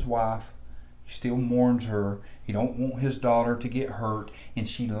lost his wife. He still mourns her. He don't want his daughter to get hurt, and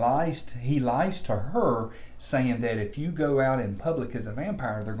he lies to her, saying that if you go out in public as a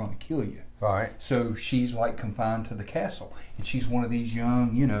vampire, they're going to kill you. Right. So she's like confined to the castle, and she's one of these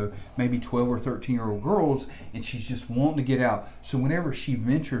young, maybe 12 or 13-year-old girls, and she's just wanting to get out. So whenever she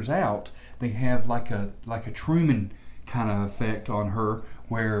ventures out, they have like a Truman kind of effect on her,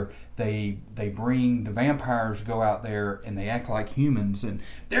 where they bring the vampires go out there and they act like humans, and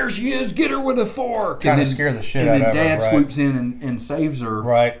there she is, get her with a fork, Trying to scare the shit out and of then her, Dad right. swoops in and saves her,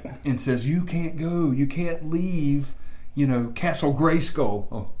 Right. and says, "You can't go, you can't leave, Castle Grayskull."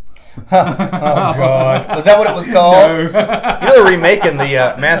 Oh. Oh God! Was that what it was called? They're remaking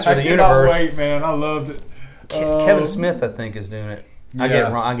the Master of the Universe. Wait, man, I loved it. Kevin Smith, I think, is doing it.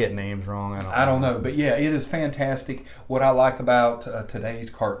 Yeah. I get names wrong. I don't know, but yeah, it is fantastic. What I like about today's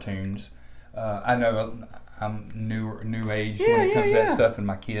cartoons, I know I'm new age when it comes to that stuff, and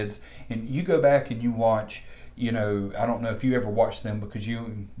my kids. And you go back and you watch. I don't know if you ever watched them because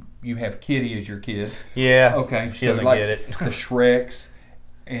you have Kitty as your kid. Yeah. Okay. She doesn't get it. The Shreks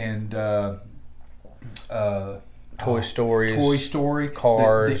and Toy Story,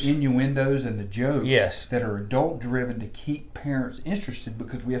 Cars, the innuendos and the jokes, Yes. that are adult driven to keep parents interested,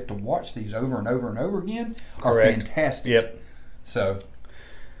 because we have to watch these over and over and over again. Correct. Are fantastic. Yep.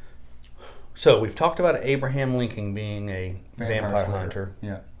 So we've talked about Abraham Lincoln being a vampire slayer. hunter.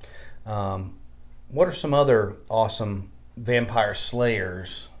 Yeah. What are some other awesome vampire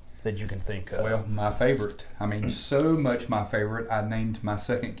slayers that you can think of? Well, my favorite. I mean, so much my favorite. I named my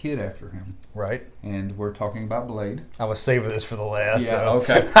second kid after him. Right. And we're talking about Blade. I was saving this for the last. Yeah.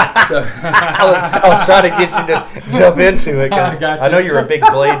 so. Okay. So, I was trying to get you to jump into it I because got you. I know you're a big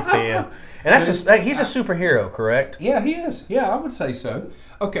Blade fan, and he's a superhero, correct? Yeah, he is. Yeah, I would say so.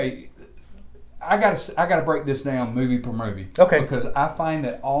 Okay, I gotta break this down movie per movie. Okay. Because I find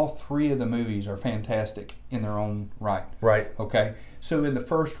that all three of the movies are fantastic in their own right. Right. Okay. So in the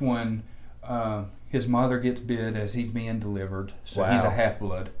first one, his mother gets bit as he's being delivered, so he's Wow. a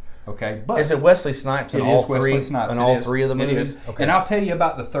half-blood. Okay, but Is it Wesley Snipes in it all is Wesley three? Snipes. In It all is. three of the It movies? is. Okay. And I'll tell you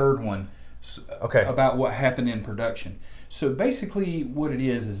about the third one. Okay. About what happened in production. So basically what it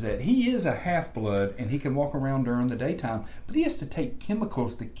is that he is a half-blood and he can walk around during the daytime, but he has to take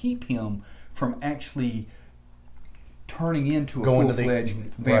chemicals to keep him from actually turning into a full-fledged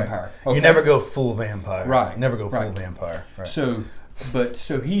vampire. Right. You never go full vampire. Right. Never go full Right. vampire. Right. So But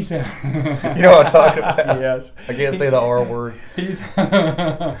so he's You know what I'm talking about? yes. I can't say the R word. He's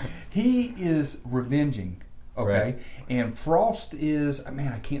he is revenging. Okay, Right. and Frost is I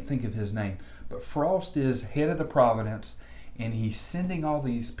can't think of his name, but Frost is head of the Providence, and he's sending all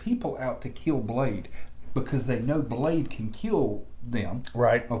these people out to kill Blade because they know Blade can kill them.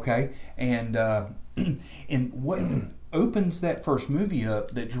 Right. Okay, and and what opens that first movie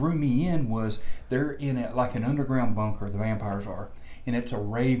up that drew me in was they're in like an underground bunker. The vampires are, and it's a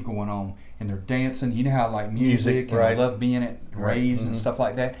rave going on, and they're dancing. You know how like music and right. I love being at raves Mm-hmm. and stuff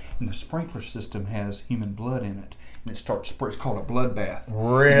like that. And the sprinkler system has human blood in it, and it's called a bloodbath.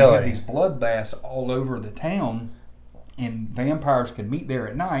 Really? And you have these bloodbaths all over the town, and vampires can meet there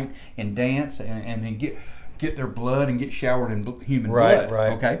at night and dance and then get their blood and get showered in human blood.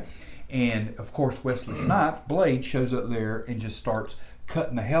 Right. Okay. And of course, Wesley Snipes, Blade, shows up there and just starts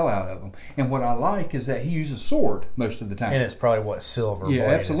cutting the hell out of them. And what I like is that he uses a sword most of the time. And it's probably what, silver? Yeah,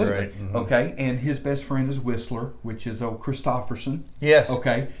 bladed, absolutely. Right? Mm-hmm. Okay, and his best friend is Whistler, which is old Christopherson. Yes.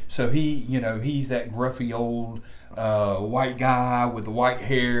 Okay, so he's that gruffy old white guy with the white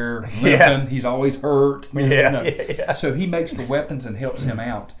hair, limping. Yeah. He's always hurt. Yeah. So he makes the weapons and helps him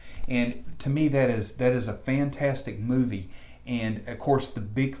out. And to me, that is a fantastic movie. And of course, the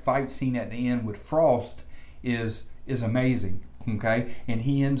big fight scene at the end with Frost is amazing. Okay, and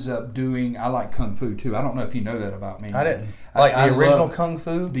he ends up doing. I like kung fu too. I don't know if you know that about me. I didn't. Like I the original love Kung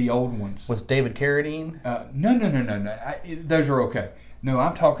Fu? the old ones. With David Carradine? No. Those are okay. No,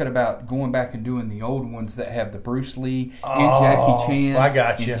 I'm talking about going back and doing the old ones that have the Bruce Lee and Jackie Chan. I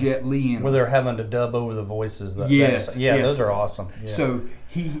got you. And Jet Li in Where them. they're having to dub over the voices. Yes, Yeah, yes. those are awesome. Yeah. So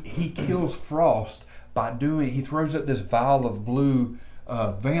he kills Frost by he throws up this vial of blue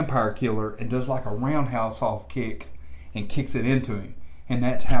vampire killer and does like a roundhouse off kick and kicks it into him. And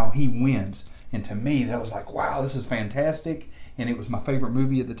that's how he wins. And to me, that was like, wow, this is fantastic. And it was my favorite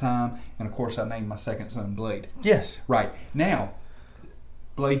movie at the time. And of course, I named my second son Blade. Yes. Right. Now,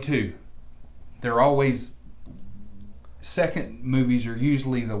 Blade 2. They're always, second movies are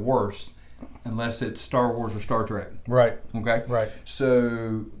usually the worst unless it's Star Wars or Star Trek. Right. Okay? Right.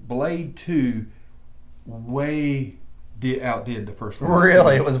 So, Blade 2 outdid the first one.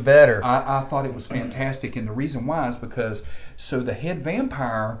 Really? It was better. I thought it was fantastic, and the reason why is because the head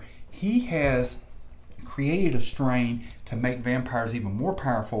vampire, he has created a strain to make vampires even more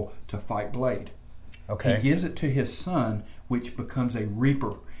powerful to fight Blade. Okay. He gives it to his son, which becomes a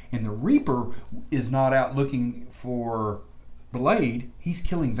Reaper, and the Reaper is not out looking for Blade. He's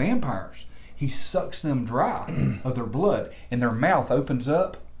killing vampires. He sucks them dry of their blood, and their mouth opens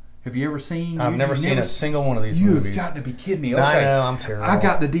up. Have you ever seen? I've never seen a single one of these You've movies. got to be kidding me. No, Okay. I know, I'm terrible. I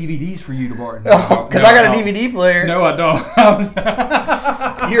got the DVDs for you to borrow. Because I got a DVD player. No, I don't.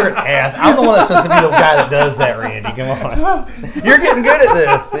 You're an ass. I'm the one that's supposed to be the guy that does that, Randy. Come on. You're getting good at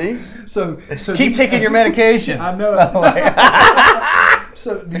this, see? So Keep taking your medication. I know it.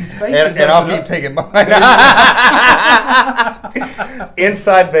 So these faces And I'll open keep up. taking mine.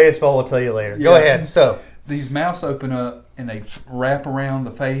 Inside baseball will tell you later. Go Yeah. ahead. So, These mouths open up and they wrap around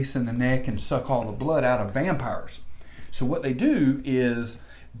the face and the neck and suck all the blood out of vampires. So what they do is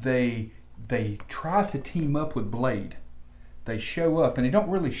they try to team up with Blade. They show up and they don't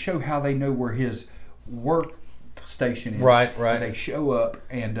really show how they know where his work station is. Right. They show up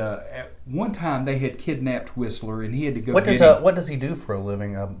and at one time they had kidnapped Whistler and he had to go what get does him. what does he do for a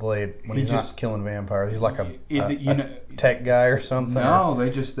living, Blade, when He he's just- not killing vampires? He's like a you know- tech guy or something? No,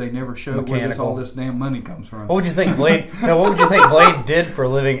 they never show where Mechanical. all this damn money comes from. What would you think Blade? What would you think Blade did for a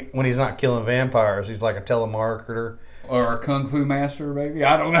living when he's not killing vampires? He's like a telemarketer. Or a kung fu master, maybe.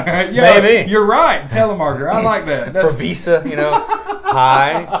 I don't know. Yeah, Maybe. You're right. Telemarketer. I like that. For Visa,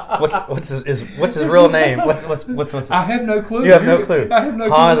 Hi. What's his real name? What's I have no clue. You have no clue. I have no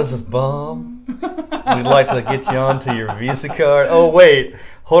clue. Hi, this is Bum. We'd like to get you onto your Visa card. Oh wait,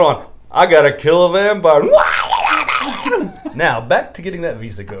 hold on. I gotta kill a vampire. Now back to getting that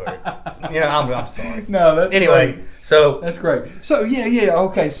Visa card. I'm sorry. No, that's Anyway, great. so That's great. So yeah.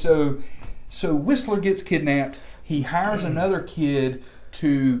 Okay, so Whistler gets kidnapped. He hires another kid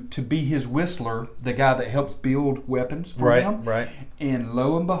to be his Whistler, the guy that helps build weapons for him. right. And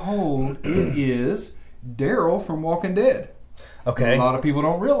lo and behold, it is Daryl from Walking Dead. Okay. A lot of people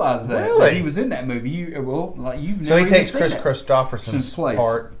don't realize that. Really? That he was in that movie. You've So he never takes even Chris seen that. Christopherson's Since place.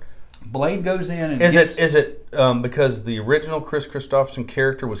 part. Blade goes in and Is gets, it because the original Chris Christopherson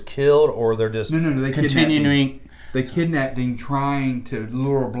character was killed, or they're just No, they continuing? They kidnapped him trying to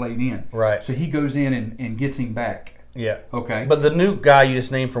lure Blade in. Right. So he goes in and gets him back. Yeah. Okay. But the new guy you just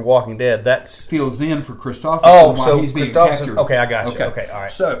named from Walking Dead, that's fills in for Christopherson Oh, while so he's being Christopherson. captured. Okay, I got you. Okay, all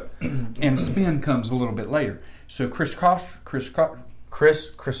right. So, and Spin comes a little bit later. So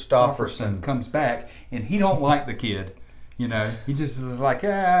Chris Christopherson. comes back, and he don't like the kid. You know, he just is like,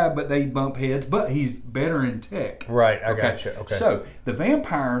 but they bump heads, but he's better in tech. Right, I got you. Okay. So the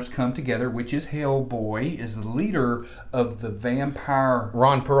vampires come together, which is Hellboy, is the leader of the vampire.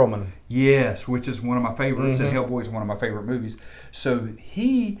 Ron Perlman. Yes, which is one of my favorites, and Hellboy is one of my favorite movies. So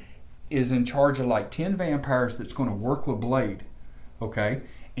he is in charge of like 10 vampires that's going to work with Blade. Okay?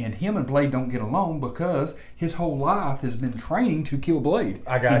 And him and Blade don't get along because his whole life has been training to kill Blade.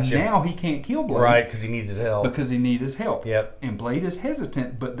 I got you. And now he can't kill Blade. Right, because he needs his help. Because he needs his help. Yep. And Blade is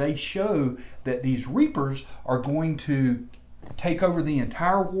hesitant, but they show that these Reapers are going to take over the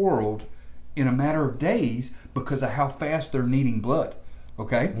entire world in a matter of days because of how fast they're needing blood.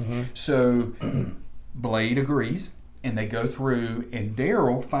 Okay? So Blade agrees, and they go through, and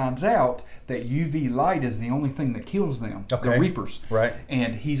Daryl finds out that UV light is the only thing that kills them, the Reapers. Right.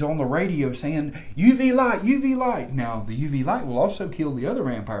 And he's on the radio saying, UV light, UV light. Now, the UV light will also kill the other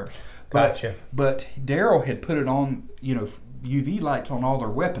vampires. Gotcha. But Daryl had put it on, UV lights on all their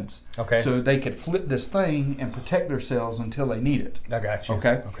weapons. Okay. So they could flip this thing and protect themselves until they need it. I got you.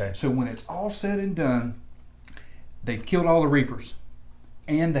 Okay? Okay. So when it's all said and done, they've killed all the Reapers.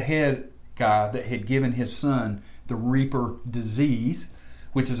 And the head guy that had given his son the Reaper disease,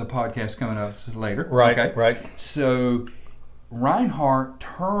 which is a podcast coming up later. Right, okay? right. So Reinhardt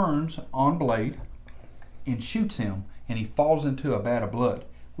turns on Blade and shoots him, and he falls into a vat of blood,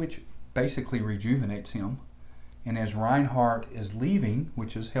 which basically rejuvenates him. And as Reinhardt is leaving,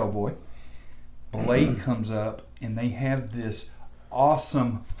 which is Hellboy, Blade comes up, and they have this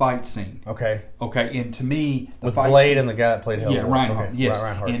awesome fight scene. Okay. Okay, and to me, the with fight Blade scene, and the guy that played Hellboy. yeah, Reinhardt, okay. yes.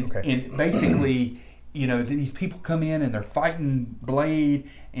 Reinhardt. And basically, these people come in and they're fighting Blade,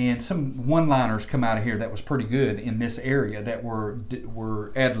 and some one-liners come out of here that was pretty good in this area that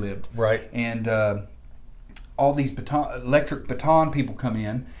were ad-libbed. Right. And all these electric baton people come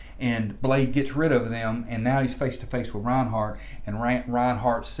in, and Blade gets rid of them, and now he's face-to-face with Reinhardt, and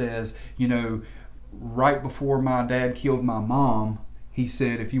Reinhardt says, right before my dad killed my mom, he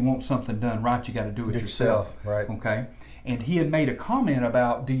said, if you want something done right, you got to do it yourself. Right. Okay. And he had made a comment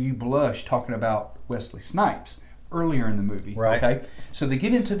about, do you blush, talking about Wesley Snipes earlier in the movie. Right. Okay. So they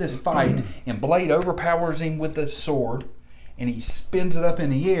get into this fight, and Blade overpowers him with the sword, and he spins it up in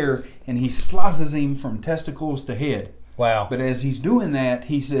the air, and he slices him from testicles to head. Wow. But as he's doing that,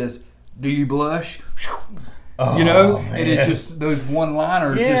 he says, do you blush? Oh, and it's just those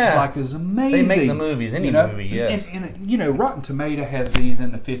one-liners, Yeah. just like is amazing. They make the movies, any movie, yes. And Rotten Tomato has these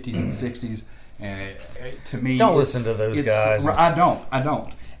in the 50s and 60s, and to me, Don't listen to those guys. I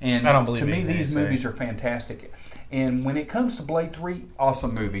don't. And I don't believe to me, anything these they say. movies are fantastic. And when it comes to Blade 3,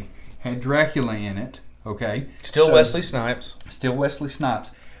 awesome movie. Had Dracula in it. Okay. Still So- Wesley Snipes. Still Wesley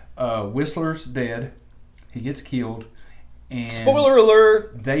Snipes. Whistler's dead. He gets killed. And Spoiler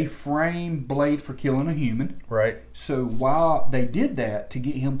alert. they frame Blade for killing a human. Right. So while they did that to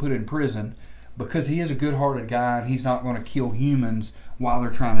get him put in prison, because he is a good-hearted guy and he's not going to kill humans while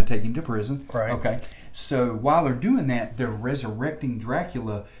they're trying to take him to prison. Right. Okay. So while they're doing that, they're resurrecting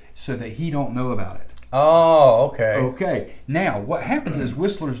Dracula so that he don't know about it. Oh, okay. Okay. Now, what happens is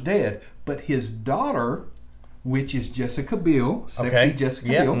Whistler's dead, but his daughter, which is Jessica Biel, sexy Jessica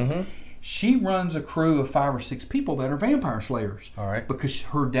Biel, she runs a crew of 5 or 6 people that are vampire slayers. All right. Because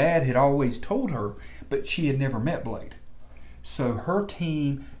her dad had always told her, but she had never met Blade. So her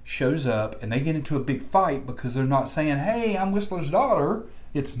team shows up, and they get into a big fight because they're not saying, hey, I'm Whistler's daughter.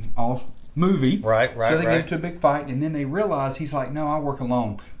 It's all movie. Right. So they get into a big fight, and then they realize he's like, no, I work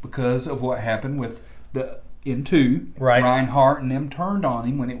alone because of what happened with in 2. Right. Reinhardt and them turned on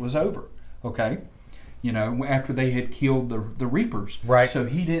him when it was over. Okay. After they had killed the Reapers. Right. So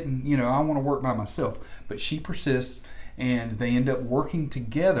he didn't, I want to work by myself. But she persists, and they end up working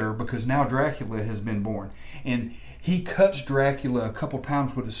together because now Dracula has been born. And he cuts Dracula a couple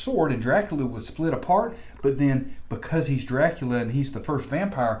times with his sword, and Dracula would split apart. But then, because he's Dracula and he's the first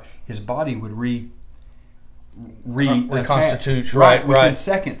vampire, his body would reconstitute. Right, within Right.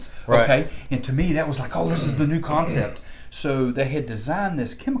 seconds. Right. Okay. And to me, that was like, oh, this is the new concept. So they had designed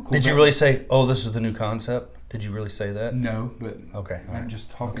this chemical. Did you really say, oh, this is the new concept? Did you really say that? No, but Okay. all I'm right.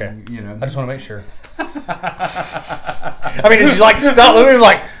 just talking. Okay. I just want to make sure. I mean, did you stop the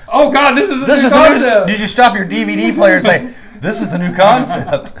movie Oh God, this is the this new is the concept. new, did you stop your DVD player and say, this is the new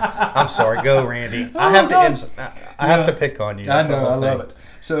concept? I'm sorry. Go, Randy. I have to pick on you. I That's the know, whole I love thing. it.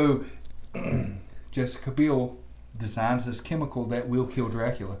 So Jessica Biel designs this chemical that will kill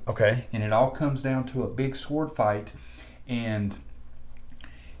Dracula. Okay. And it all comes down to a big sword fight, and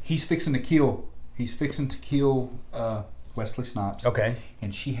he's fixing to kill Wesley Snipes. Okay.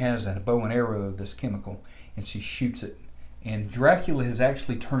 And she has a bow and arrow of this chemical, and she shoots it, and Dracula has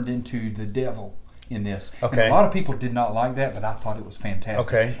actually turned into the devil in this. Okay. And a lot of people did not like that, but I thought it was fantastic.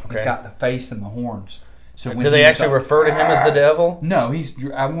 Okay. He's got the face and the horns. So Do they actually refer to him as the devil? No,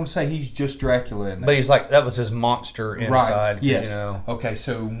 I want to say he's just Dracula in that. But he's like, that was his monster inside. Right. Yes. You know. Okay,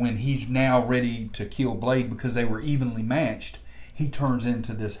 so when he's now ready to kill Blade because they were evenly matched, he turns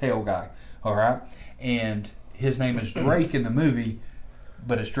into this hell guy. All right? And his name is Drake in the movie,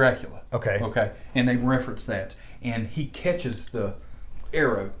 but it's Dracula. Okay. Okay. And they reference that. And he catches the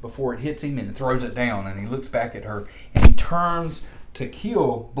arrow before it hits him and throws it down, and he looks back at her, and he turns to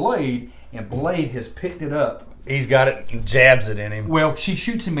kill Blade, and Blade has picked it up. He's got it and jabs it in him. Well, she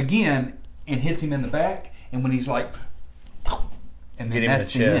shoots him again and hits him in the back, and when he's like, and then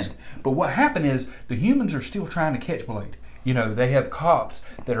that's the end. But what happened is the humans are still trying to catch Blade. You know, they have cops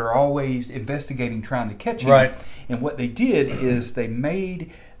that are always investigating, trying to catch him. Right. And what they did is they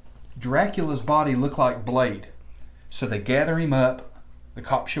made Dracula's body look like Blade. So they gather him up. The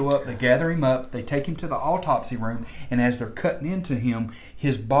cops show up. They gather him up. They take him to the autopsy room. And as they're cutting into him,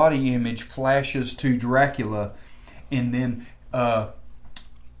 his body image flashes to Dracula. And then,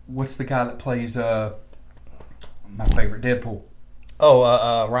 what's the guy that plays my favorite, Deadpool?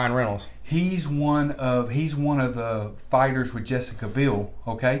 Oh, Ryan Reynolds. He's one of the fighters with Jessica Biel.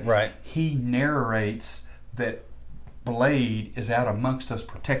 Okay, Right. He narrates that Blade is out amongst us,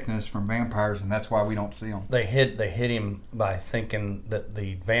 protecting us from vampires, and that's why we don't see him. They hit him by thinking that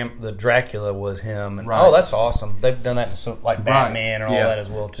the Dracula was him. And, Right. Oh, that's awesome. They've done that in like Batman and all that as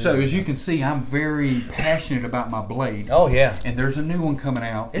well too. So as you can see, I'm very passionate about my Blade. Oh yeah. And there's a new one coming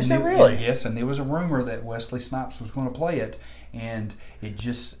out. Is there really? Yes, and there was a rumor that Wesley Snipes was going to play it, and it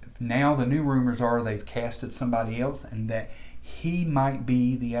just now the new rumors are they've casted somebody else, and that he might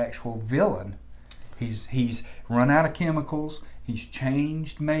be the actual villain. He's run out of chemicals. He's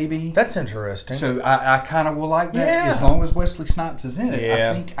changed, maybe. That's interesting. So I kind of will like that Yeah. as long as Wesley Snipes is in it. Yeah.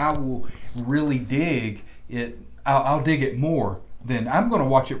 I think I will really dig it. I'll dig it more than I'm going to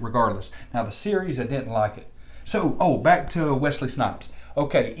watch it regardless. Now the series, I didn't like it. So back to Wesley Snipes.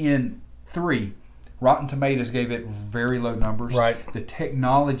 Okay, in 3, Rotten Tomatoes gave it very low numbers. Right. The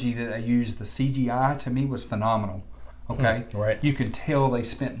technology that they used, the CGI, to me was phenomenal. Okay, right. You can tell they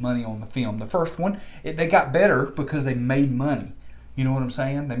spent money on the film. The first one, they got better because they made money. You know what I'm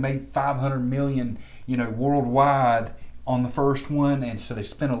saying? They made 500 million, worldwide on the first one, and so they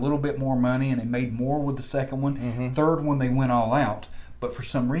spent a little bit more money, and they made more with the second one. Mm-hmm. Third one, they went all out, but for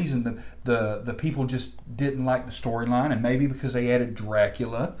some reason, the people just didn't like the storyline, and maybe because they added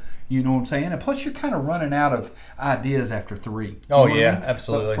Dracula. You know what I'm saying? And plus, you're kind of running out of ideas after 3. You Oh know what yeah, I mean?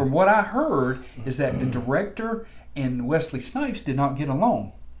 absolutely. But from what I heard, is that the director and Wesley Snipes did not get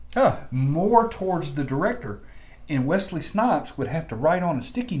along. Huh. More towards the director. And Wesley Snipes would have to write on a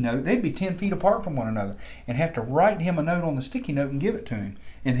sticky note. They'd be 10 feet apart from one another. And have to write him a note on the sticky note and give it to him.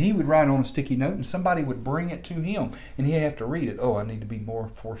 And he would write on a sticky note and somebody would bring it to him. And he'd have to read it. Oh, I need to be more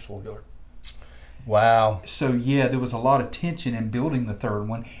forceful here. Wow. So yeah, there was a lot of tension in building the third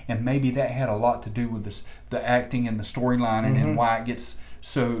one. And maybe that had a lot to do with the acting and the storyline and why it gets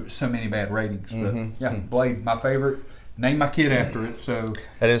so many bad ratings. But yeah, Blade, my favorite. Named my kid after it, so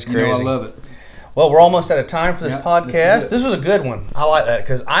That is crazy. I love it. Well, we're almost out of time for this Yeah, podcast. this is it. This was a good one. I like that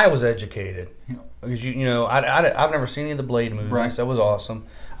because I was educated. Yeah. Because I've never seen any of the Blade movies. Right. That was awesome.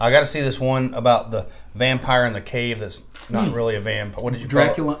 I got to see this one about the vampire in the cave. That's not really a vampire. What did you call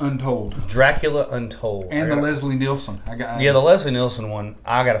Dracula Untold it? Dracula Untold. and the Leslie Nielsen. the Leslie Nielsen one.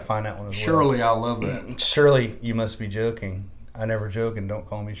 I got to find that one as well. Shirley, I love that. Shirley, you must be joking. I never joke, and don't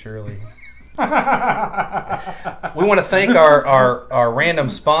call me Shirley. We want to thank our random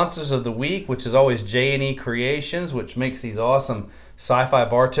sponsors of the week, which is always J&E Creations, which makes these awesome Sci-Fi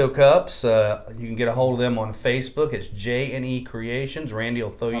Bartow cups. You can get a hold of them on Facebook. It's J&E Creations. Randy will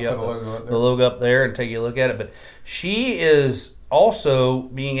throw you up the logo up there and take you a look at it. But she is also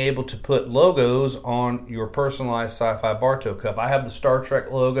being able to put logos on your personalized Sci-Fi Bartow cup. I have the Star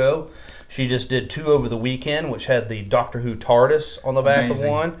Trek logo. She just did 2 over the weekend, which had the Doctor Who TARDIS on the back Amazing.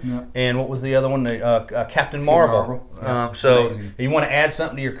 of one. Yeah. And what was the other one? Captain Marvel. Yeah, So amazing. if you want to add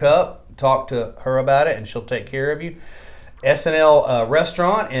something to your cup, talk to her about it, and she'll take care of you. SNL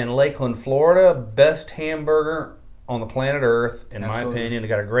Restaurant in Lakeland, Florida. Best hamburger on the planet Earth, in my opinion. They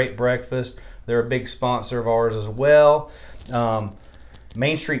got a great breakfast. They're a big sponsor of ours as well.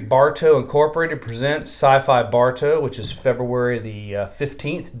 Main Street Bartow Incorporated presents Sci-Fi Bartow, which is February the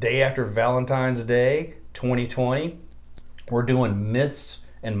 15th, day after Valentine's Day, 2020. We're doing Myths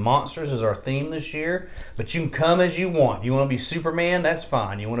and Monsters as our theme this year, but you can come as you want. You want to be Superman? That's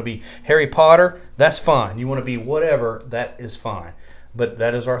fine. You want to be Harry Potter? That's fine. You want to be whatever? That is fine. But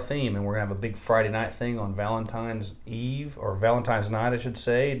that is our theme, and we're going to have a big Friday night thing on Valentine's Eve, or Valentine's night, I should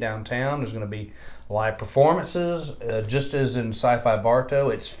say, downtown. There's going to be live performances, just as in Sci-Fi Bartow.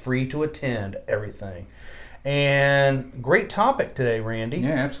 It's free to attend, everything. And great topic today, Randy.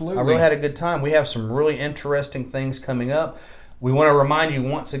 Yeah, absolutely. I really had a good time. We have some really interesting things coming up. We want to remind you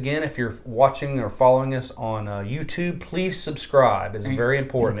once again, if you're watching or following us on YouTube, please subscribe. It's very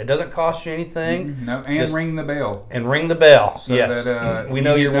important. It doesn't cost you anything. No, and just ring the bell. And ring the bell. So yes, that, we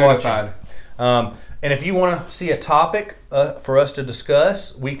know you're watching. And if you want to see a topic for us to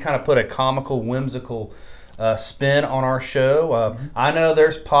discuss, we kind of put a comical, whimsical spin on our show. I know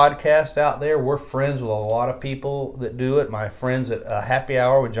there's podcasts out there. We're friends with a lot of people that do it. My friends at Happy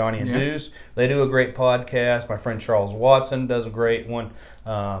Hour with Johnny and Deuce, they do a great podcast. My friend Charles Watson does a great one.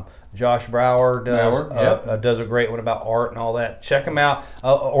 Josh Brower does a great one about art and all that. Check them out.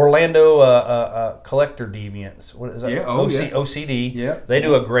 Orlando Collector Deviants. What is that? Yeah. OCD. Yeah. They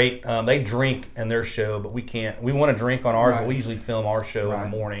do a great. They drink in their show, but we can't. We want to drink on ours, but we usually film our show in the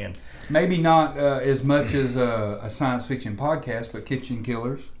morning. And maybe not as much as a science fiction podcast, but Kitchen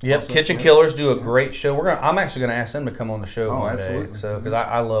Killers. Yep, Kitchen Killers do a great show. I'm actually going to ask them to come on the show one absolutely. day. So because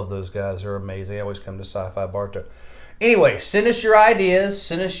I love those guys, they're amazing. They always come to Sci-Fi Bartow. Anyway, send us your ideas.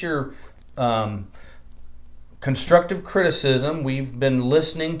 Send us your constructive criticism. We've been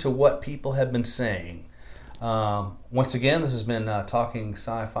listening to what people have been saying. Once again, this has been Talking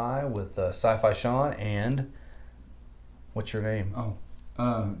Sci-Fi with Sci-Fi Sean and what's your name?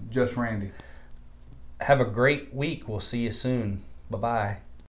 Just Randy. Have a great week. We'll see you soon. Bye-bye.